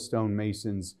fellow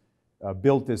stonemasons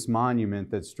built this monument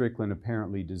that Strickland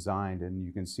apparently designed, and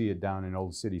you can see it down in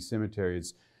Old City Cemetery.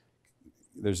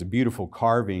 There's a beautiful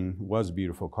carving, was a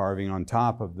beautiful carving on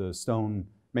top of the stone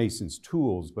mason's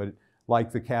tools, but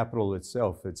like the Capitol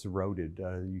itself, it's eroded.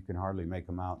 You can hardly make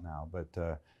them out now,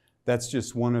 but that's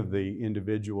just one of the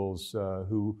individuals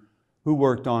who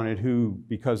worked on it, who,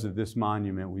 because of this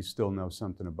monument, we still know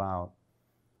something about.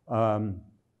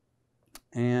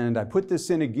 And I put this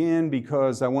in again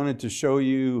because I wanted to show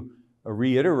you,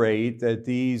 reiterate that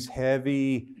these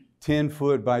heavy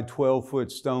 10-foot by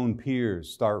 12-foot stone piers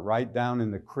start right down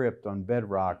in the crypt on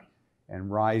bedrock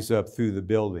and rise up through the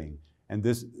building. And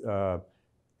this, now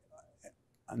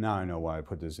I know why I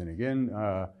put this in again.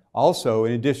 Also,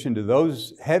 in addition to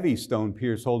those heavy stone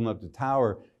piers holding up the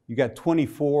tower, you got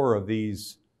 24 of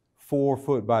these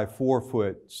 4-foot by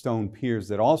 4-foot stone piers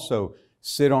that also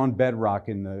sit on bedrock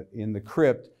in the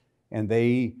crypt, and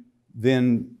they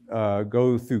then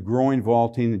go through groin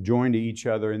vaulting and join to each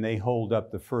other, and they hold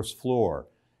up the first floor.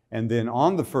 And then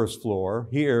on the first floor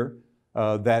here,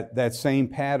 that same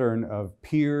pattern of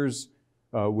piers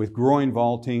with groin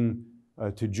vaulting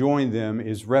to join them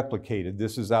is replicated.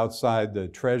 This is outside the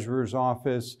treasurer's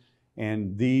office,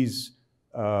 and these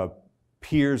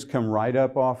piers come right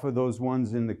up off of those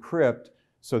ones in the crypt,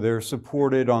 so they're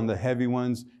supported on the heavy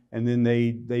ones, and then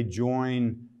they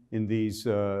join in these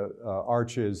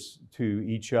arches to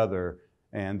each other.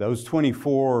 And those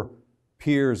 24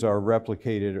 piers are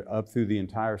replicated up through the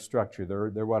entire structure.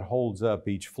 They're what holds up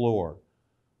each floor.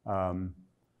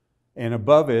 And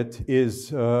above it is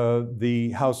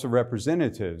the House of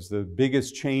Representatives, the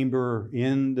biggest chamber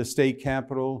in the state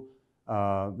capitol.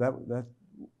 That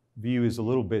view is a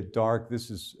little bit dark. This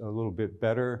is a little bit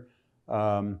better.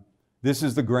 This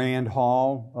is the grand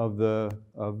hall of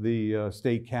the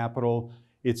state capitol.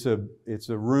 It's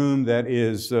a room that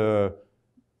is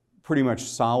pretty much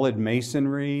solid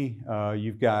masonry.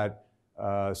 You've got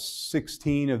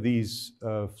 16 of these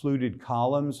fluted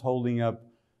columns holding up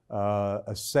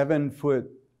a 7-foot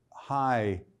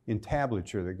high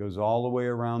entablature that goes all the way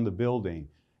around the building.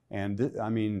 And I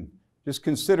mean, just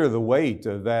consider the weight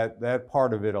of that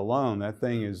part of it alone. That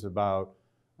thing is about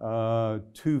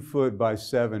 2 foot by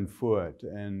 7 foot,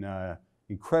 and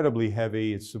incredibly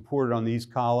heavy. It's supported on these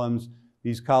columns.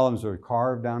 These columns are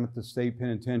carved down at the state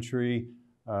penitentiary.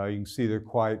 You can see they're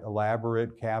quite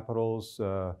elaborate capitals.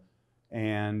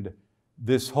 And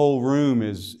this whole room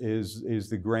is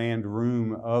the grand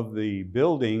room of the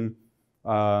building.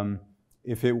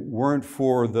 If it weren't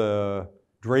for the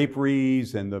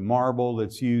draperies and the marble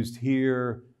that's used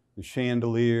here, the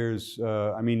chandeliers,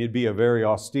 I mean, it'd be a very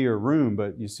austere room,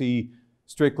 but you see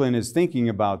Strickland is thinking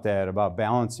about that, about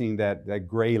balancing that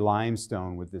gray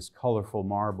limestone with this colorful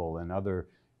marble and other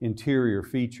interior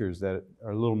features that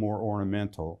are a little more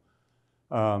ornamental.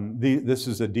 This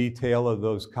is a detail of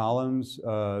those columns.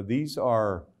 These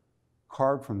are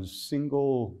carved from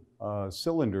single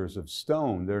cylinders of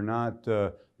stone. They're not,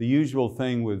 the usual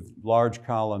thing with large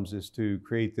columns is to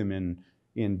create them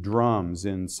in drums,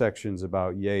 in sections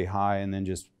about yay high, and then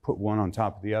just put one on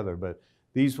top of the other. But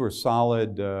these were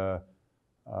solid.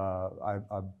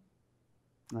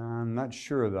 I'm not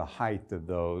sure of the height of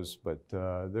those, but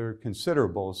they're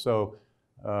considerable. So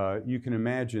you can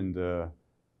imagine the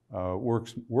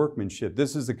workmanship.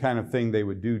 This is the kind of thing they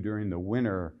would do during the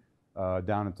winter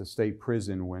down at the state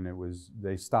prison when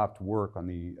they stopped work on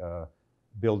the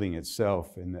building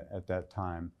itself at that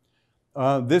time.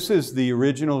 This is the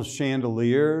original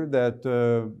chandelier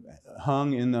that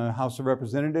hung in the House of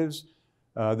Representatives.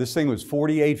 This thing was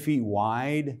 48 feet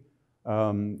wide.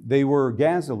 They were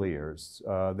gazeliers.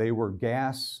 They were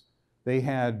gas. They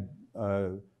had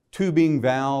tubing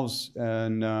valves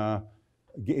and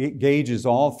gauges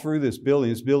all through this building.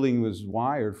 This building was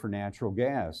wired for natural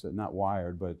gas. Not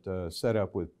wired, but set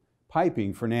up with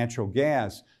piping for natural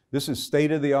gas. This is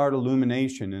state-of-the-art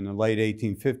illumination in the late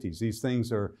 1850s. These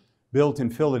things are built in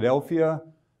Philadelphia.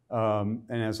 And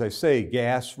as I say,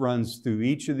 gas runs through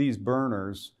each of these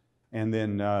burners and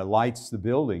then lights the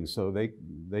building, so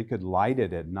they could light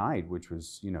it at night, which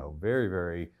was, you know, very,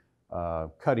 very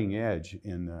cutting edge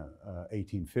in the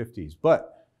 1850s.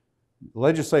 But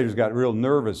legislators got real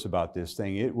nervous about this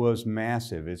thing. It was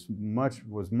massive. It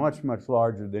was much, much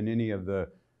larger than any of the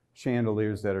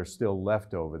chandeliers that are still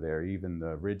left over there, even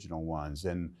the original ones.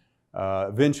 And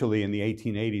eventually in the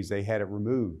 1880s, they had it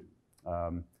removed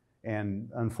and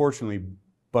unfortunately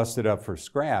busted up for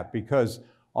scrap, because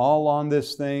all on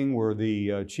this thing were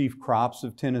the chief crops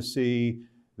of Tennessee.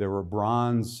 There were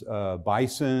bronze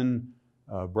bison,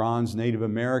 bronze Native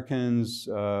Americans,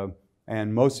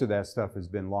 and most of that stuff has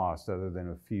been lost, other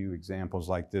than a few examples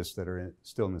like this that are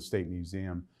still in the State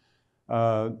Museum.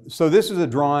 So this is a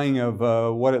drawing of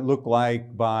what it looked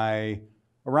like by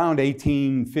around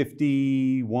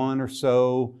 1851 or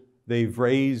so. They've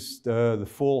raised the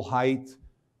full height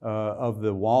of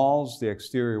the walls, the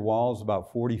exterior walls,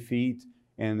 about 40 feet,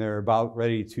 and they're about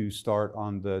ready to start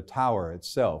on the tower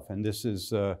itself. And this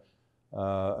is,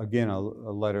 again, a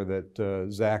letter that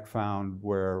Zach found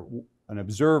where an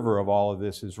observer of all of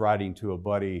this is writing to a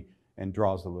buddy and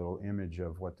draws a little image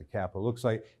of what the Capitol looks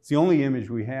like. It's the only image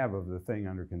we have of the thing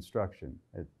under construction.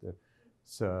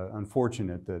 It's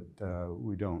unfortunate that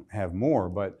we don't have more,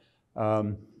 but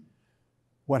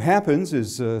what happens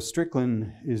is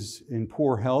Strickland is in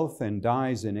poor health and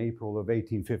dies in April of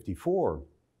 1854.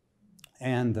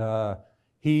 And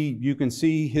you can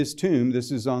see his tomb. This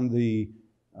is on the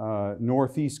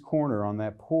northeast corner on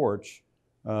that porch.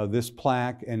 This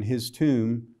plaque and his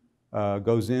tomb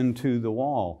goes into the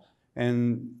wall.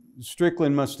 And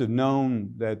Strickland must have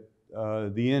known that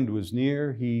the end was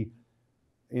near.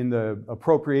 In the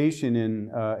appropriation in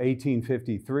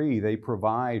 1853, they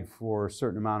provide for a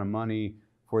certain amount of money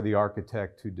for the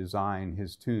architect to design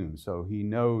his tomb. So he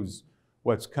knows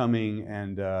what's coming,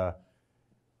 and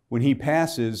when he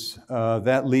passes,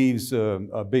 that leaves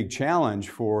a big challenge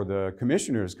for the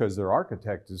commissioners because their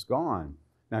architect is gone.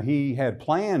 Now, he had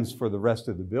plans for the rest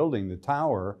of the building, the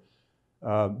tower.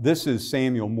 This is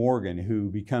Samuel Morgan, who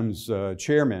becomes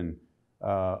chairman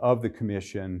of the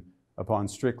commission upon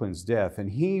Strickland's death. And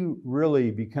he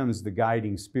really becomes the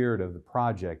guiding spirit of the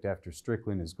project after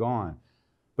Strickland is gone.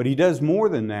 But he does more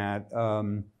than that.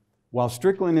 While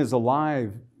Strickland is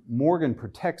alive, Morgan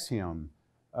protects him.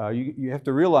 You have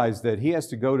to realize that he has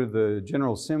to go to the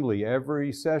General Assembly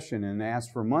every session and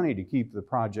ask for money to keep the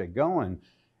project going.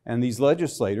 And these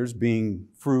legislators, being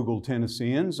frugal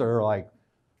Tennesseans, are like,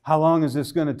 how long is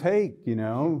this going to take? You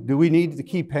know, do we need to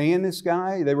keep paying this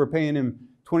guy? They were paying him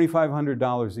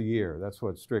 $2,500 a year. That's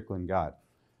what Strickland got.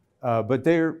 But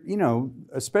they're, you know,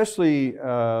 especially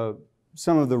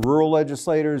some of the rural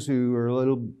legislators who are a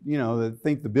little, you know, that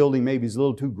think the building maybe is a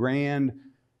little too grand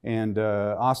and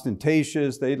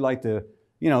ostentatious. They'd like to,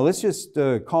 you know, let's just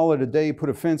call it a day, put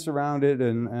a fence around it,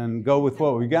 and go with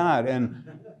what we got. And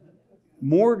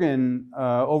Morgan,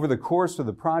 over the course of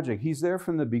the project, he's there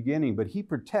from the beginning, but he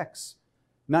protects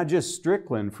not just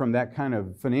Strickland from that kind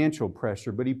of financial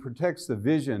pressure, but he protects the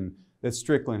vision that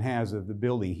Strickland has of the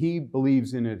building. He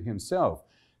believes in it himself.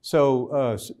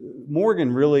 So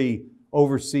Morgan really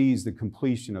oversees the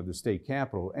completion of the state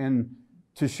capitol. And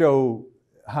to show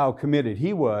how committed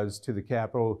he was to the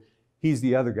Capitol, he's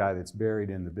the other guy that's buried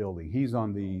in the building. He's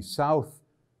on the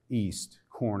southeast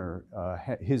corner.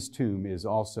 His tomb is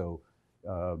also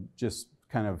just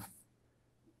kind of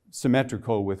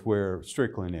symmetrical with where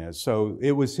Strickland is. So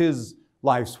it was his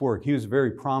life's work. He was a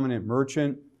very prominent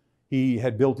merchant. He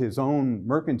had built his own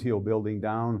mercantile building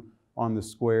down on the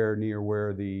square near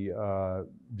where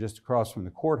just across from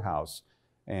the courthouse.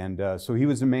 And so he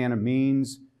was a man of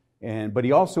means. But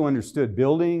he also understood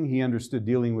building. He understood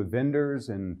dealing with vendors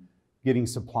and getting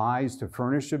supplies to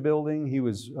furnish a building. He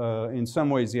was, in some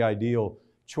ways, the ideal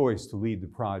choice to lead the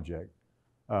project.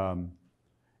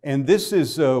 And this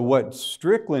is what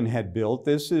Strickland had built.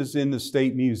 This is in the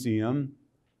State Museum.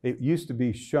 It used to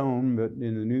be shown, but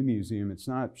in the new museum it's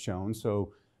not shown.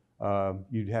 So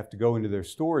you'd have to go into their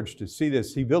storage to see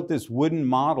this. He built this wooden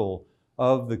model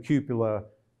of the cupola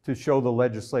to show the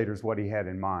legislators what he had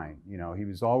in mind. You know, he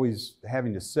was always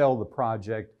having to sell the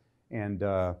project and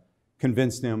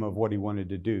convince them of what he wanted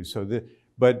to do. So,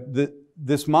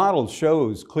 this model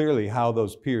shows clearly how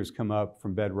those piers come up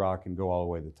from bedrock and go all the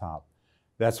way to the top.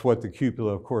 That's what the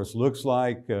cupola, of course, looks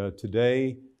like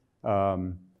today.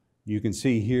 You can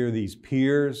see here these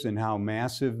piers and how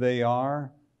massive they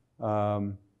are.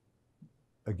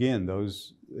 Again,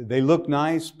 they look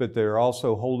nice, but they're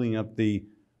also holding up the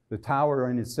tower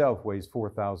in itself weighs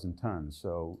 4,000 tons.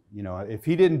 So, you know, if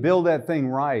he didn't build that thing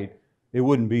right, it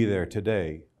wouldn't be there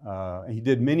today. He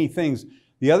did many things.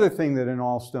 The other thing that an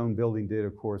all-stone building did,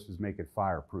 of course, was make it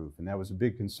fireproof. And that was a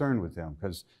big concern with him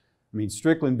because, I mean,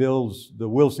 Strickland builds the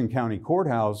Wilson County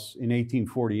Courthouse in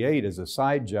 1848 as a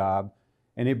side job,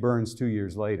 and it burns 2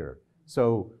 years later.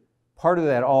 So part of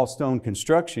that all-stone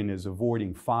construction is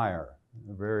avoiding fire.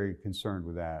 They're very concerned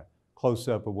with that.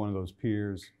 Close-up of one of those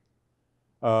piers.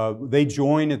 They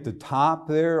join at the top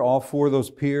there, all four of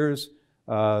those piers.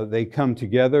 They come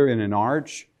together in an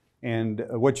arch. And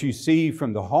what you see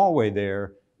from the hallway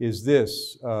there is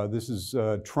this. This is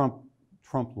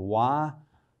trompe-l'oeil,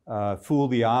 fool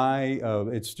the eye.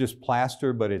 It's just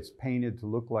plaster, but it's painted to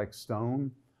look like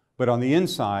stone. But on the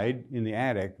inside, in the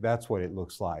attic, that's what it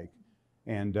looks like.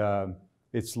 And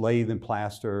it's lath and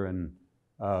plaster, and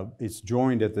it's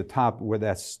joined at the top where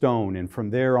that's stone, and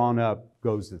from there on up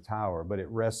goes the tower, but it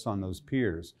rests on those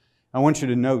piers. I want you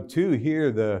to note too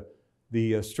here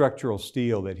the structural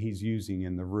steel that he's using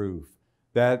in the roof.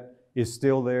 That is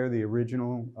still there, the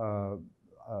original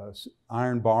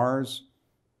iron bars.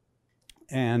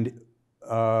 And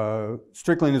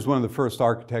Strickland is one of the first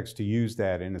architects to use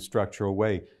that in a structural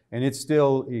way. And it's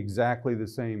still exactly the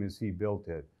same as he built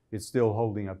it. It's still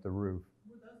holding up the roof.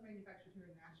 Were those manufactured here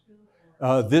in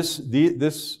Nashville?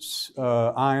 This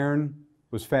iron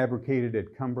was fabricated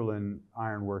at Cumberland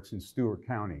Iron Works in Stewart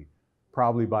County,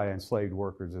 probably by enslaved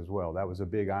workers as well. That was a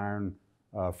big iron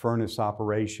furnace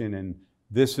operation, and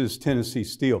this is Tennessee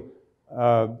steel.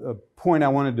 A point I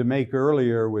wanted to make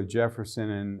earlier with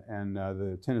Jefferson and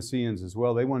the Tennesseans as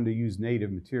well, they wanted to use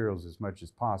native materials as much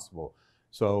as possible.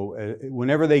 So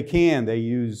whenever they can, they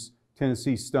use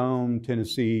Tennessee stone,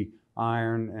 Tennessee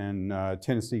iron, and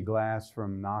Tennessee glass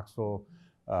from Knoxville.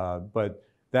 But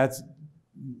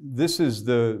this is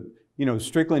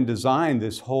Strickland designed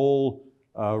this whole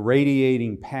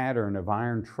radiating pattern of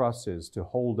iron trusses to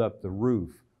hold up the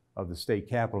roof of the state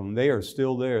capitol, and they are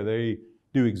still there. They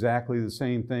do exactly the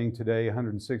same thing today,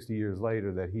 160 years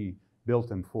later, that he built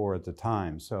them for at the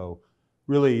time. So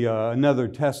really another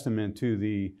testament to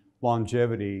the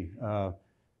longevity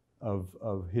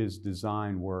of his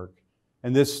design work.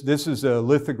 And this is a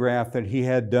lithograph that he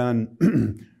had done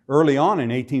early on in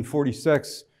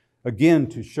 1846, again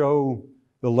to show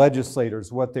the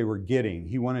legislators what they were getting.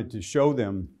 He wanted to show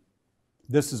them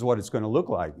this is what it's going to look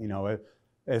like,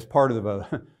 as part of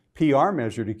a PR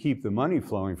measure to keep the money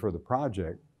flowing for the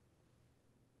project.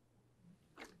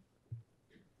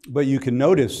 But you can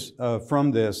notice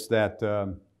from this that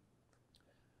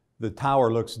the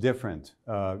tower looks different.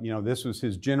 This was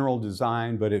his general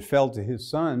design, but it fell to his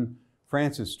son,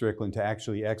 Francis Strickland, to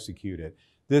actually execute it.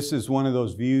 This is one of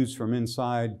those views from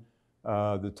inside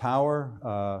the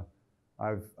tower.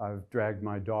 I've dragged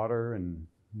my daughter and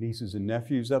nieces and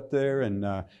nephews up there,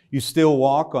 and you still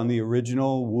walk on the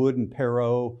original wood and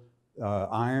Perot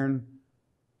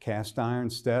cast iron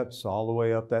steps all the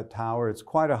way up that tower. It's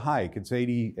quite a hike. It's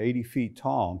 80 feet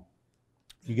tall.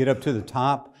 You get up to the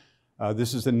top.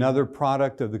 This is another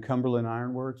product of the Cumberland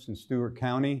Iron Works in Stewart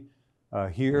County.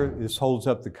 Here, this holds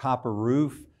up the copper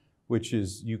roof, which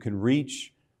is you can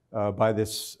reach by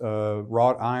this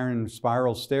wrought iron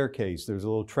spiral staircase. There's a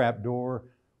little trap door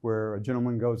where a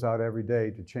gentleman goes out every day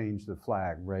to change the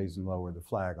flag, raise and lower the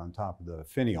flag on top of the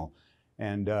finial.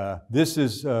 And this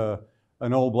is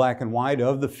an old black and white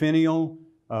of the finial.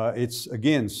 It's,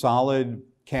 again, solid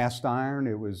cast iron.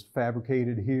 It was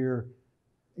fabricated here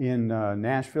in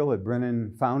Nashville at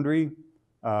Brennan Foundry.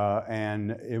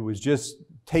 And it was just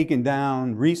taken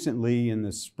down recently in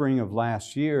the spring of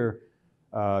last year,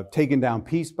 taken down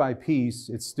piece by piece.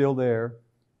 It's still there,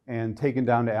 and taken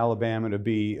down to Alabama to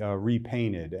be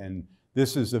repainted. And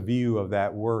this is a view of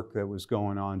that work that was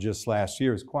going on just last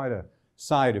year. It's quite a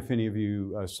sight if any of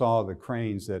you saw the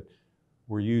cranes that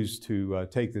were used to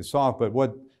take this off. But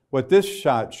what this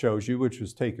shot shows you, which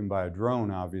was taken by a drone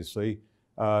obviously,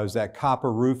 is that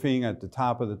copper roofing at the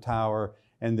top of the tower,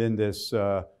 and then this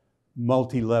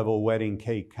multi-level wedding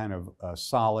cake kind of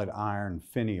solid iron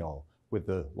finial with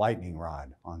the lightning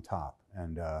rod on top.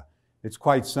 And it's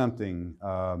quite something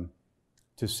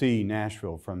to see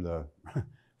Nashville from the,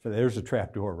 there's a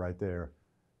trap door right there.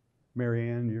 Mary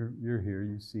Ann, you're here,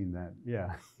 you've seen that.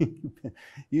 Yeah,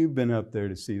 you've been up there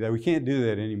to see that. We can't do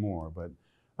that anymore.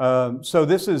 But so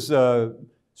this is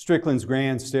Strickland's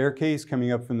grand staircase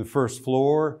coming up from the first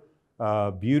floor.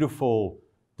 Beautiful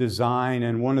design,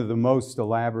 and one of the most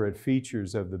elaborate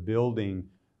features of the building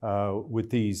with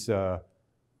these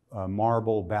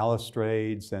marble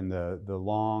balustrades and the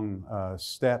long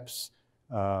steps.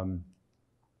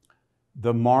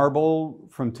 The marble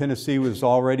from Tennessee was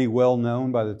already well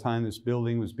known by the time this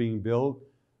building was being built.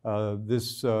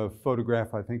 This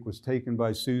photograph, I think, was taken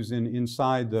by Susan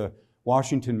inside the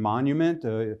Washington Monument.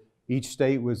 Each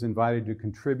state was invited to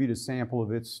contribute a sample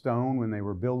of its stone when they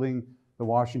were building the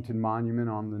Washington Monument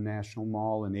on the National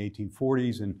Mall in the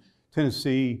 1840s. And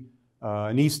Tennessee,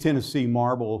 an East Tennessee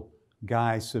marble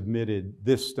guy submitted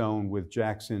this stone with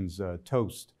Jackson's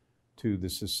toast to the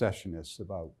secessionists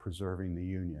about preserving the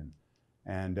Union.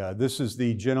 And this is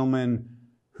the gentleman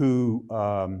who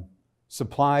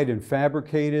supplied and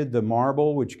fabricated the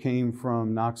marble, which came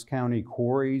from Knox County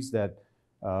quarries, that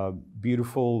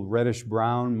beautiful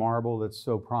reddish-brown marble that's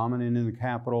so prominent in the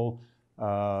Capitol.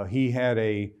 He had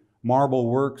a marble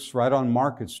works right on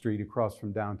Market Street across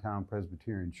from downtown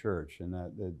Presbyterian Church. And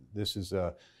this is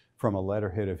from a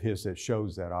letterhead of his that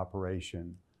shows that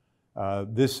operation.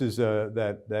 This is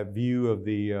that view of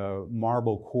the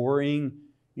marble quarrying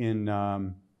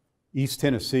in East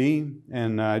Tennessee.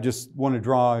 And I just want to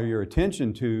draw your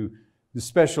attention to the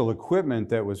special equipment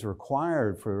that was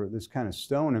required for this kind of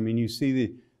stone. I mean, you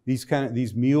see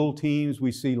these mule teams.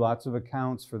 We see lots of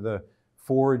accounts for the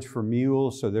forage for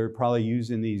mules, so they're probably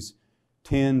using these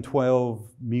 10, 12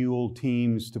 mule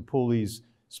teams to pull these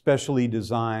specially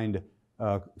designed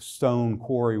stone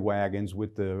quarry wagons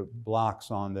with the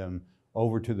blocks on them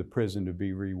over to the prison to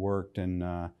be reworked.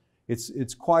 And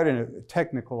it's quite a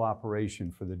technical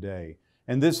operation for the day.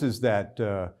 And this is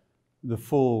the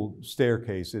full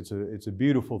staircase. It's a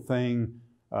beautiful thing.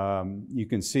 You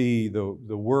can see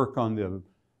the work on the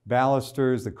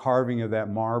balusters, the carving of that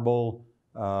marble,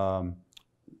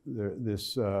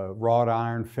 this wrought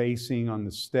iron facing on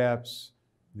the steps,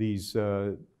 these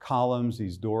columns,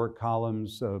 these Doric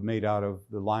columns made out of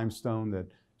the limestone that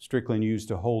Strickland used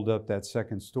to hold up that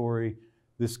second story.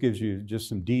 This gives you just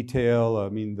some detail. I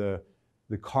mean, the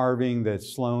carving that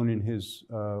Sloan and his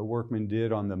workmen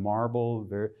did on the marble.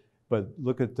 But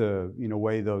look at the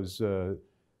way those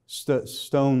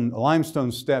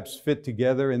limestone steps fit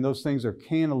together, and those things are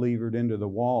cantilevered into the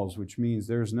walls, which means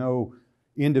there's no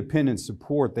independent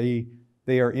support. They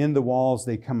are in the walls,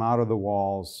 they come out of the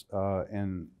walls,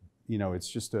 and it's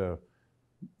just a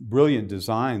brilliant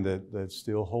design that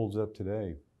still holds up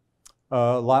today.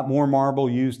 A lot more marble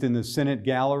used in the Senate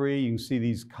gallery. You can see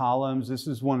these columns. This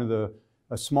is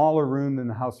a smaller room than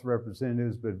the House of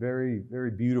Representatives, but very,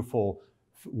 very beautiful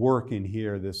work in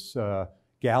here. This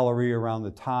gallery around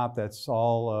the top, that's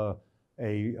all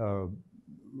a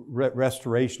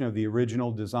restoration of the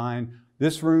original design.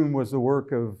 This room was the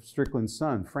work of Strickland's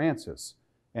son, Francis.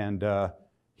 And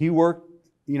he worked,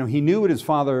 he knew what his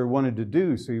father wanted to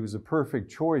do, so he was a perfect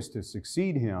choice to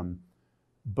succeed him.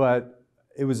 But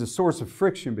it was a source of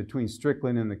friction between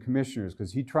Strickland and the commissioners,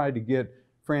 because he tried to get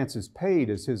Francis paid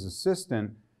as his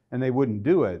assistant, and they wouldn't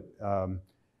do it.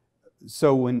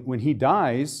 So when he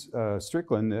dies,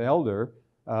 Strickland, the elder,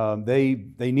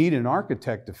 they need an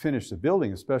architect to finish the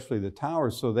building, especially the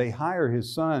towers, so they hire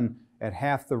his son at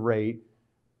half the rate.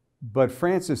 But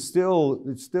Francis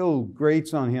it still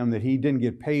grates on him that he didn't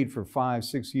get paid for 5,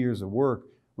 6 years of work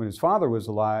when his father was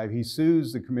alive. He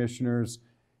sues the commissioners,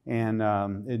 and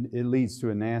it leads to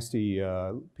a nasty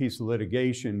piece of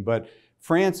litigation. But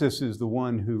Francis is the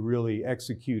one who really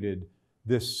executed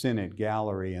this Senate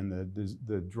gallery and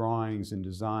the drawings and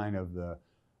design of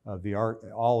the art,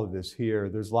 all of this here.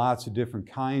 There's lots of different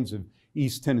kinds of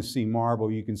East Tennessee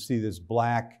marble. You can see this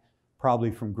black,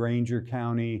 probably from Granger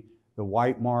County, the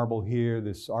white marble here,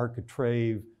 this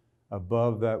architrave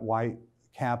above that white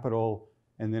capitol,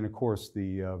 and then of course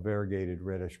the variegated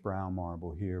reddish brown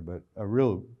marble here. But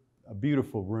a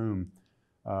beautiful room.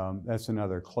 That's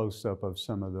another close-up of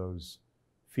some of those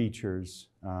features.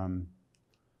 And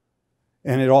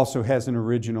it also has an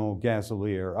original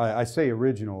gazelier. I say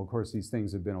original, of course these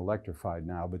things have been electrified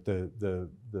now, but the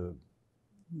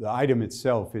item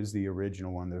itself is the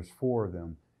original one. There's 4 of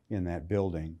them in that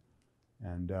building.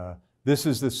 And this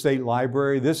is the State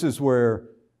Library. This is where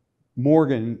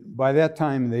Morgan, by that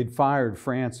time they'd fired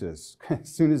Francis.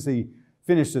 As soon as he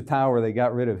finished the tower, they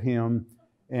got rid of him.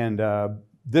 And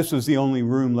this was the only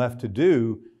room left to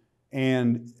do.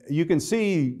 And you can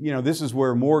see, this is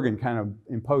where Morgan kind of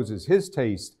imposes his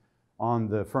taste on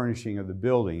the furnishing of the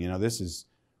building. This is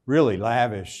really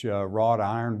lavish wrought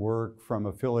iron work from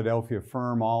a Philadelphia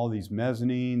firm, all these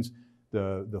mezzanines.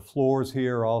 The floors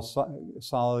here are all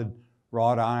solid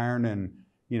wrought iron, and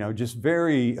just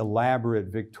very elaborate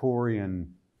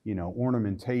Victorian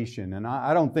ornamentation. And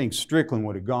I don't think Strickland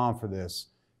would have gone for this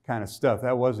kind of stuff.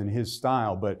 That wasn't his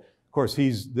style. But of course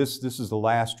this is the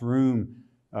last room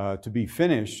to be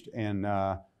finished, and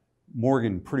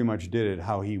Morgan pretty much did it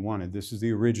how he wanted. This is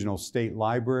the original State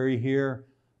Library here,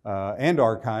 and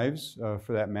archives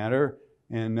for that matter.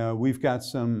 And we've got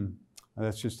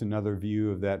that's just another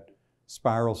view of that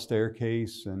spiral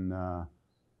staircase, and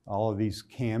all of these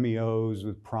cameos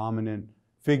with prominent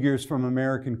figures from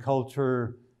American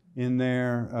culture in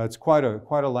there. It's quite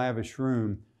a lavish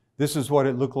room. This is what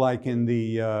it looked like in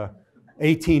the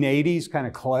 1880s, kind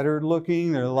of cluttered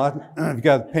looking. There are a lot. You've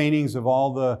got paintings of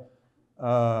all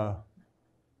the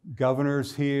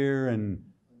governors here, and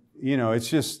it's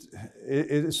just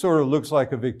it sort of looks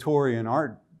like a Victorian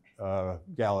art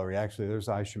gallery. Actually, there's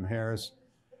Isham Harris.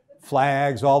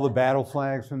 Flags, all the battle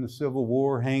flags from the Civil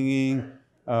War hanging.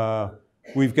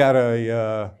 We've got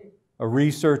a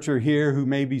researcher here who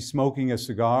may be smoking a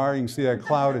cigar. You can see that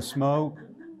cloud of smoke.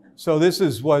 So this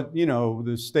is what,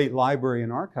 the State Library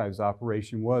and Archives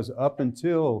operation was up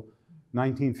until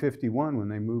 1951 when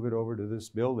they move it over to this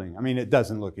building. I mean, it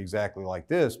doesn't look exactly like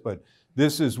this, but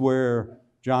this is where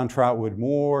John Trotwood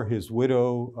Moore, his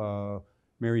widow,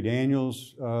 Mary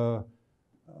Daniels,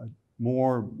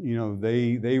 more, you know,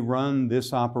 they run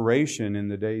this operation in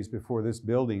the days before this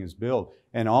building is built.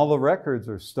 And all the records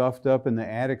are stuffed up in the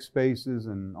attic spaces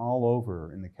and all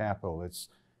over in the Capitol.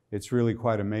 It's really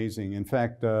quite amazing. In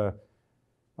fact,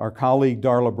 our colleague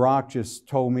Darla Brock just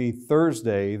told me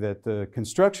Thursday that the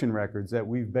construction records that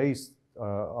we've based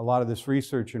a lot of this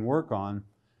research and work on,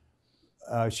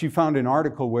 she found an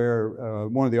article where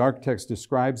one of the architects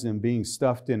describes them being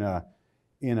stuffed in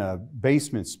a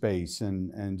basement space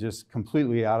and just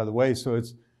completely out of the way. So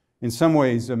it's in some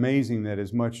ways amazing that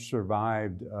as much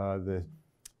survived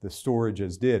the storage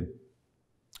as did.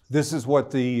 This is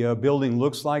what the building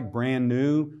looks like, brand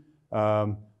new.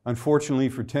 Unfortunately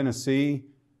for Tennessee,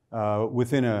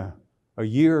 within a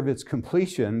year of its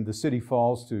completion, the city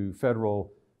falls to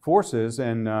federal forces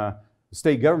and the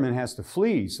state government has to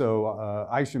flee. So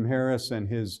Isham Harris and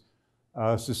his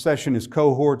secessionist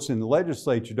cohorts in the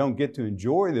legislature don't get to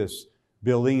enjoy this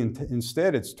building.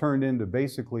 Instead, it's turned into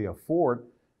basically a fort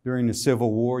during the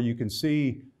Civil War. You can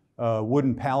see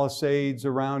wooden palisades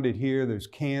around it here. There's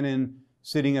cannon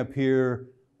sitting up here.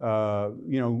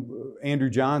 You know, Andrew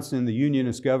Johnson, the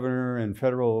Unionist governor, and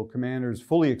federal commanders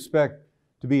fully expect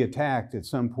to be attacked at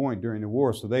some point during the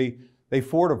war. So they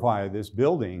fortify this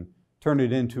building, turn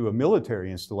it into a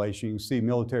military installation. You can see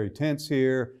military tents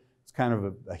here. It's kind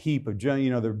of a heap of junk.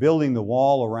 You know, they're building the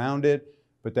wall around it,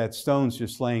 but that stone's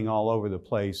just laying all over the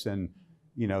place. And,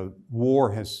 you know,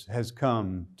 war has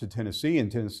come to Tennessee,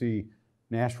 and Tennessee,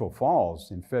 Nashville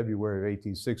falls in February of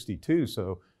 1862.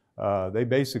 So they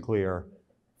basically are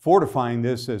fortifying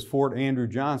this as Fort Andrew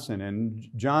Johnson. And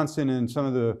Johnson and some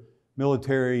of the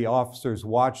military officers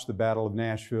watched the Battle of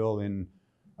Nashville in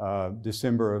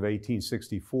December of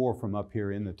 1864 from up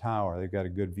here in the tower. They've got a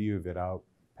good view of it out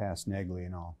past Negley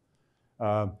and all.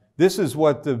 This is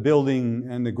what the building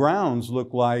and the grounds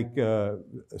look like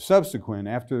subsequent.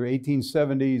 After the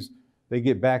 1870s, they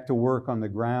get back to work on the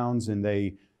grounds and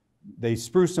they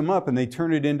spruce them up and they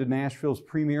turn it into Nashville's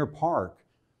premier park.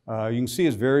 You can see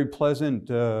it's very pleasant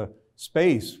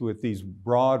space with these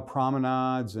broad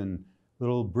promenades and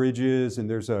little bridges, and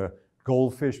there's a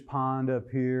goldfish pond up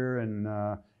here,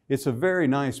 and it's a very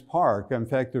nice park. In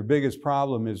fact, their biggest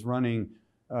problem is running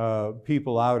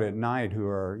people out at night who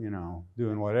are, you know,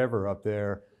 doing whatever up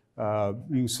there. You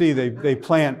can see they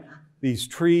plant these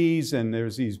trees, and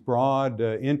there's these broad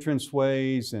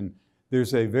entranceways, and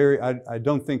there's a very, I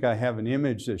don't think I have an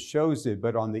image that shows it,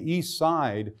 but on the east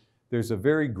side, there's a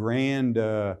very grand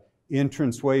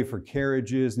entranceway for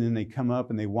carriages, and then they come up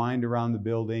and they wind around the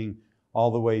building all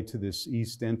the way to this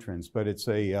east entrance. But it's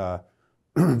a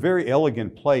very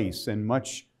elegant place and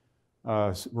much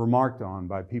remarked on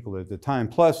by people at the time.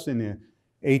 Plus, by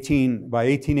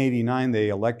 1889, they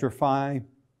electrify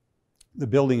the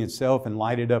building itself and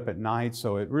light it up at night.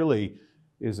 So it really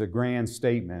is a grand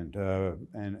statement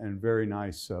and very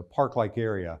nice park-like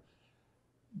area.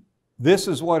 This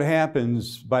is what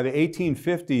happens by the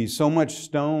 1850s. So much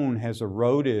stone has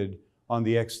eroded on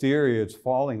the exterior, it's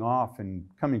falling off and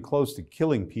coming close to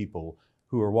killing people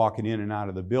who are walking in and out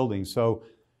of the building. So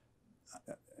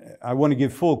I want to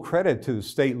give full credit to the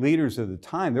state leaders of the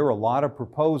time. There were a lot of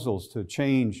proposals to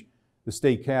change the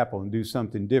state capitol and do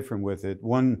something different with it.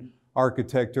 One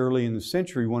architect early in the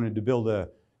century wanted to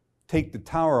take the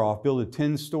tower off, build a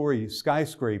 10-story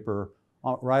skyscraper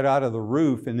right out of the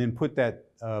roof, and then put that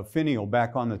finial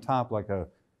back on the top like a,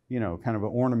 you know, kind of an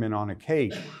ornament on a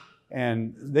cake.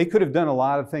 And they could have done a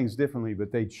lot of things differently,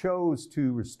 but they chose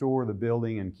to restore the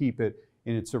building and keep it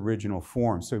in its original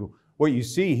form. So what you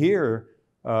see here,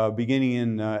 beginning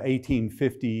in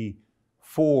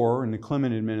 1854 in the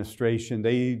Clement administration,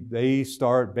 they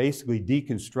start basically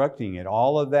deconstructing it.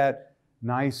 All of that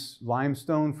nice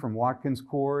limestone from Watkins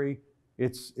Quarry,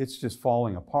 it's just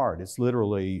falling apart. It's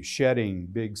literally shedding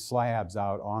big slabs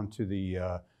out onto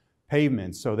the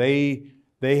pavement. So they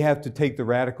have to take the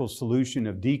radical solution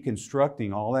of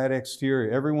deconstructing all that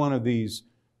exterior. Every one of these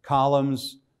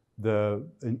columns, the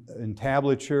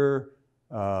entablature,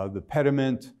 the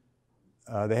pediment,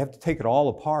 they have to take it all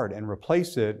apart and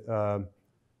replace it, for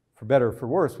better or for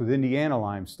worse, with Indiana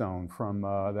limestone from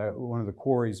one of the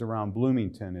quarries around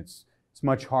Bloomington. It's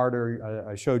much harder.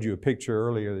 I showed you a picture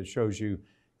earlier that shows you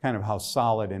kind of how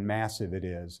solid and massive it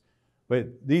is.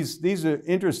 But these are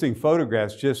interesting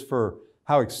photographs just for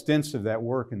how extensive that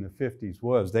work in the 50s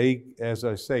was. They, as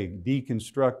I say,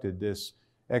 deconstructed this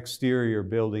exterior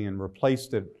building and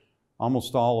replaced it,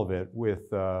 almost all of it,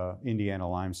 with Indiana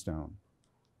limestone.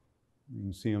 You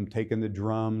can see them taking the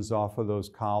drums off of those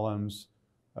columns.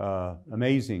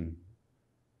 Amazing.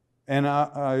 And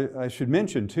I should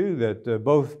mention too that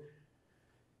both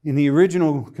In the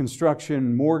original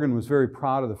construction, Morgan was very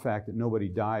proud of the fact that nobody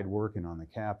died working on the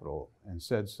Capitol and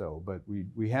said so, but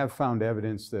we have found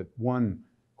evidence that one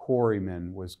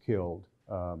quarryman was killed,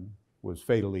 was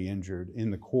fatally injured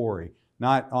in the quarry,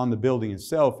 not on the building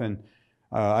itself, and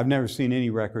I've never seen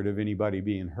any record of anybody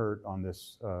being hurt on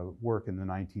this work in the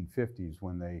 1950s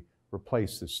when they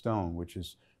replaced the stone, which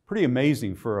is pretty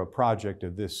amazing for a project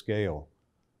of this scale.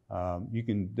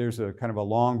 There's a kind of a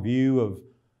long view of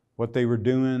what they were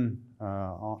doing.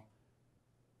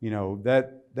 You know,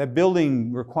 that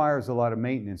building requires a lot of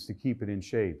maintenance to keep it in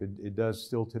shape. It does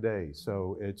still today.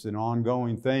 So it's an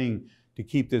ongoing thing to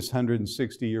keep this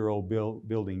 160-year-old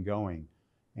building going.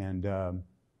 And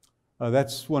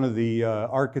that's one of the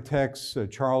architects,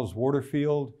 Charles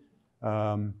Waterfield,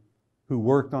 who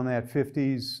worked on that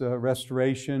 50s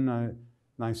restoration.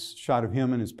 Nice shot of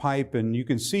him and his pipe. And you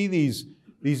can see these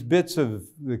bits of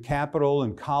the Capitol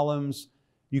and columns.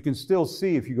 You can still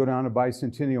see, if you go down to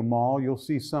Bicentennial Mall, you'll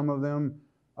see some of them.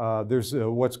 There's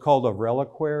what's called a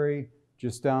reliquary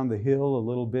just down the hill a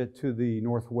little bit to the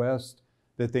northwest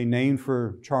that they named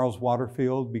for Charles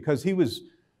Waterfield because he was,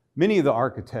 many of the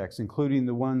architects, including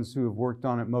the ones who have worked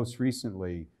on it most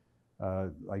recently,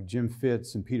 like Jim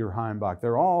Fitz and Peter Heimbach,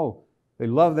 they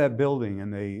love that building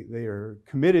and they are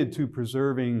committed to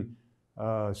preserving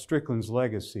Strickland's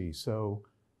legacy. So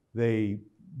they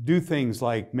do things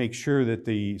like make sure that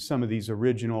some of these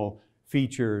original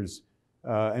features,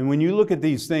 and when you look at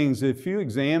these things, if you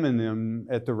examine them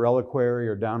at the reliquary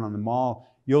or down on the mall,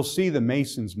 you'll see the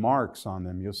mason's marks on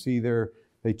them. You'll see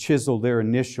they chiseled their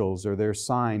initials or their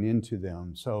sign into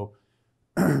them. So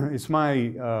it's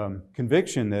my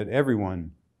conviction that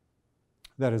everyone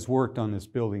that has worked on this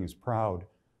building is proud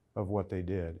of what they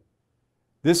did.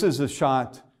 This is a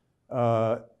shot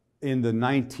in the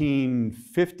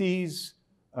 1950s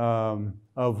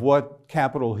of what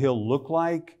Capitol Hill looked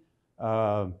like.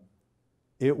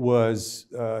 It was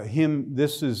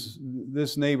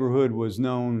this neighborhood was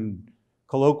known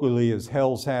colloquially as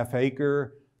Hell's Half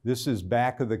Acre. This is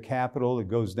back of the Capitol. It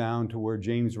goes down to where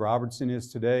James Robertson is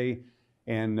today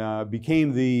and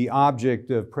became the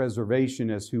object of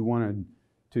preservationists who wanted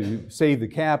to save the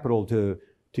Capitol to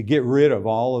get rid of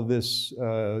all of this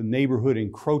neighborhood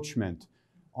encroachment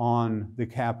on the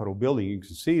Capitol building. You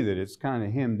can see that it's kind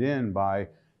of hemmed in by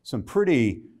some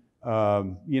pretty,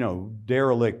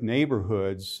 derelict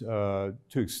neighborhoods to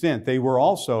extent. They were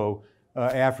also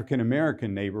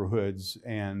African-American neighborhoods,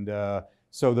 and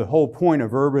so the whole point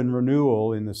of urban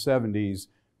renewal in the 70s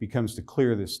becomes to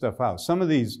clear this stuff out.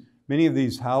 Many of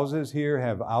these houses here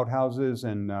have outhouses,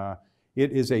 and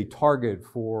it is a target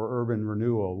for urban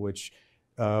renewal, which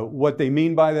what they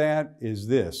mean by that is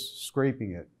this,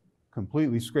 scraping it,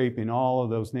 completely scraping all of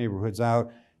those neighborhoods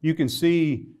out. You can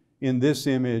see in this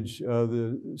image,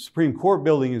 the Supreme Court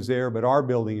building is there, but our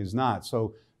building is not.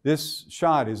 So this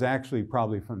shot is actually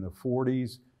probably from the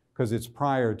 40s, because it's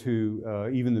prior to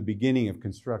even the beginning of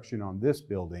construction on this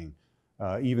building.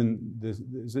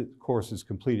 This course is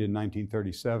completed in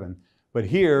 1937. But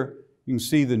here, you can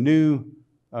see the new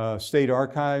State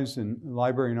Archives and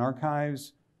Library and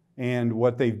Archives, and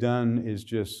what they've done is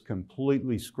just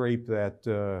completely scrape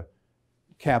that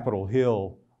Capitol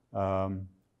Hill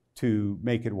to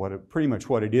make it pretty much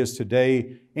what it is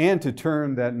today, and to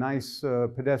turn that nice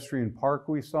pedestrian park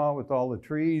we saw with all the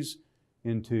trees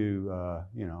into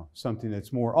something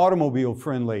that's more automobile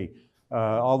friendly.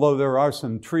 Although there are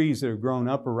some trees that have grown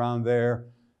up around there,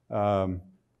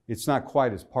 it's not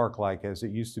quite as park-like as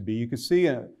it used to be. You can see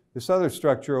this other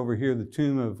structure over here, the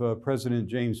tomb of President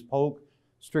James Polk.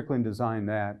 Strickland designed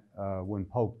that when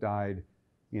Polk died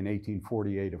in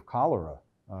 1848 of cholera.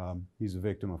 He's a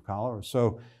victim of cholera.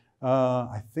 So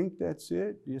I think that's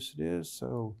it. Yes, it is.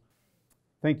 So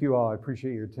thank you all. I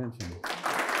appreciate your attention.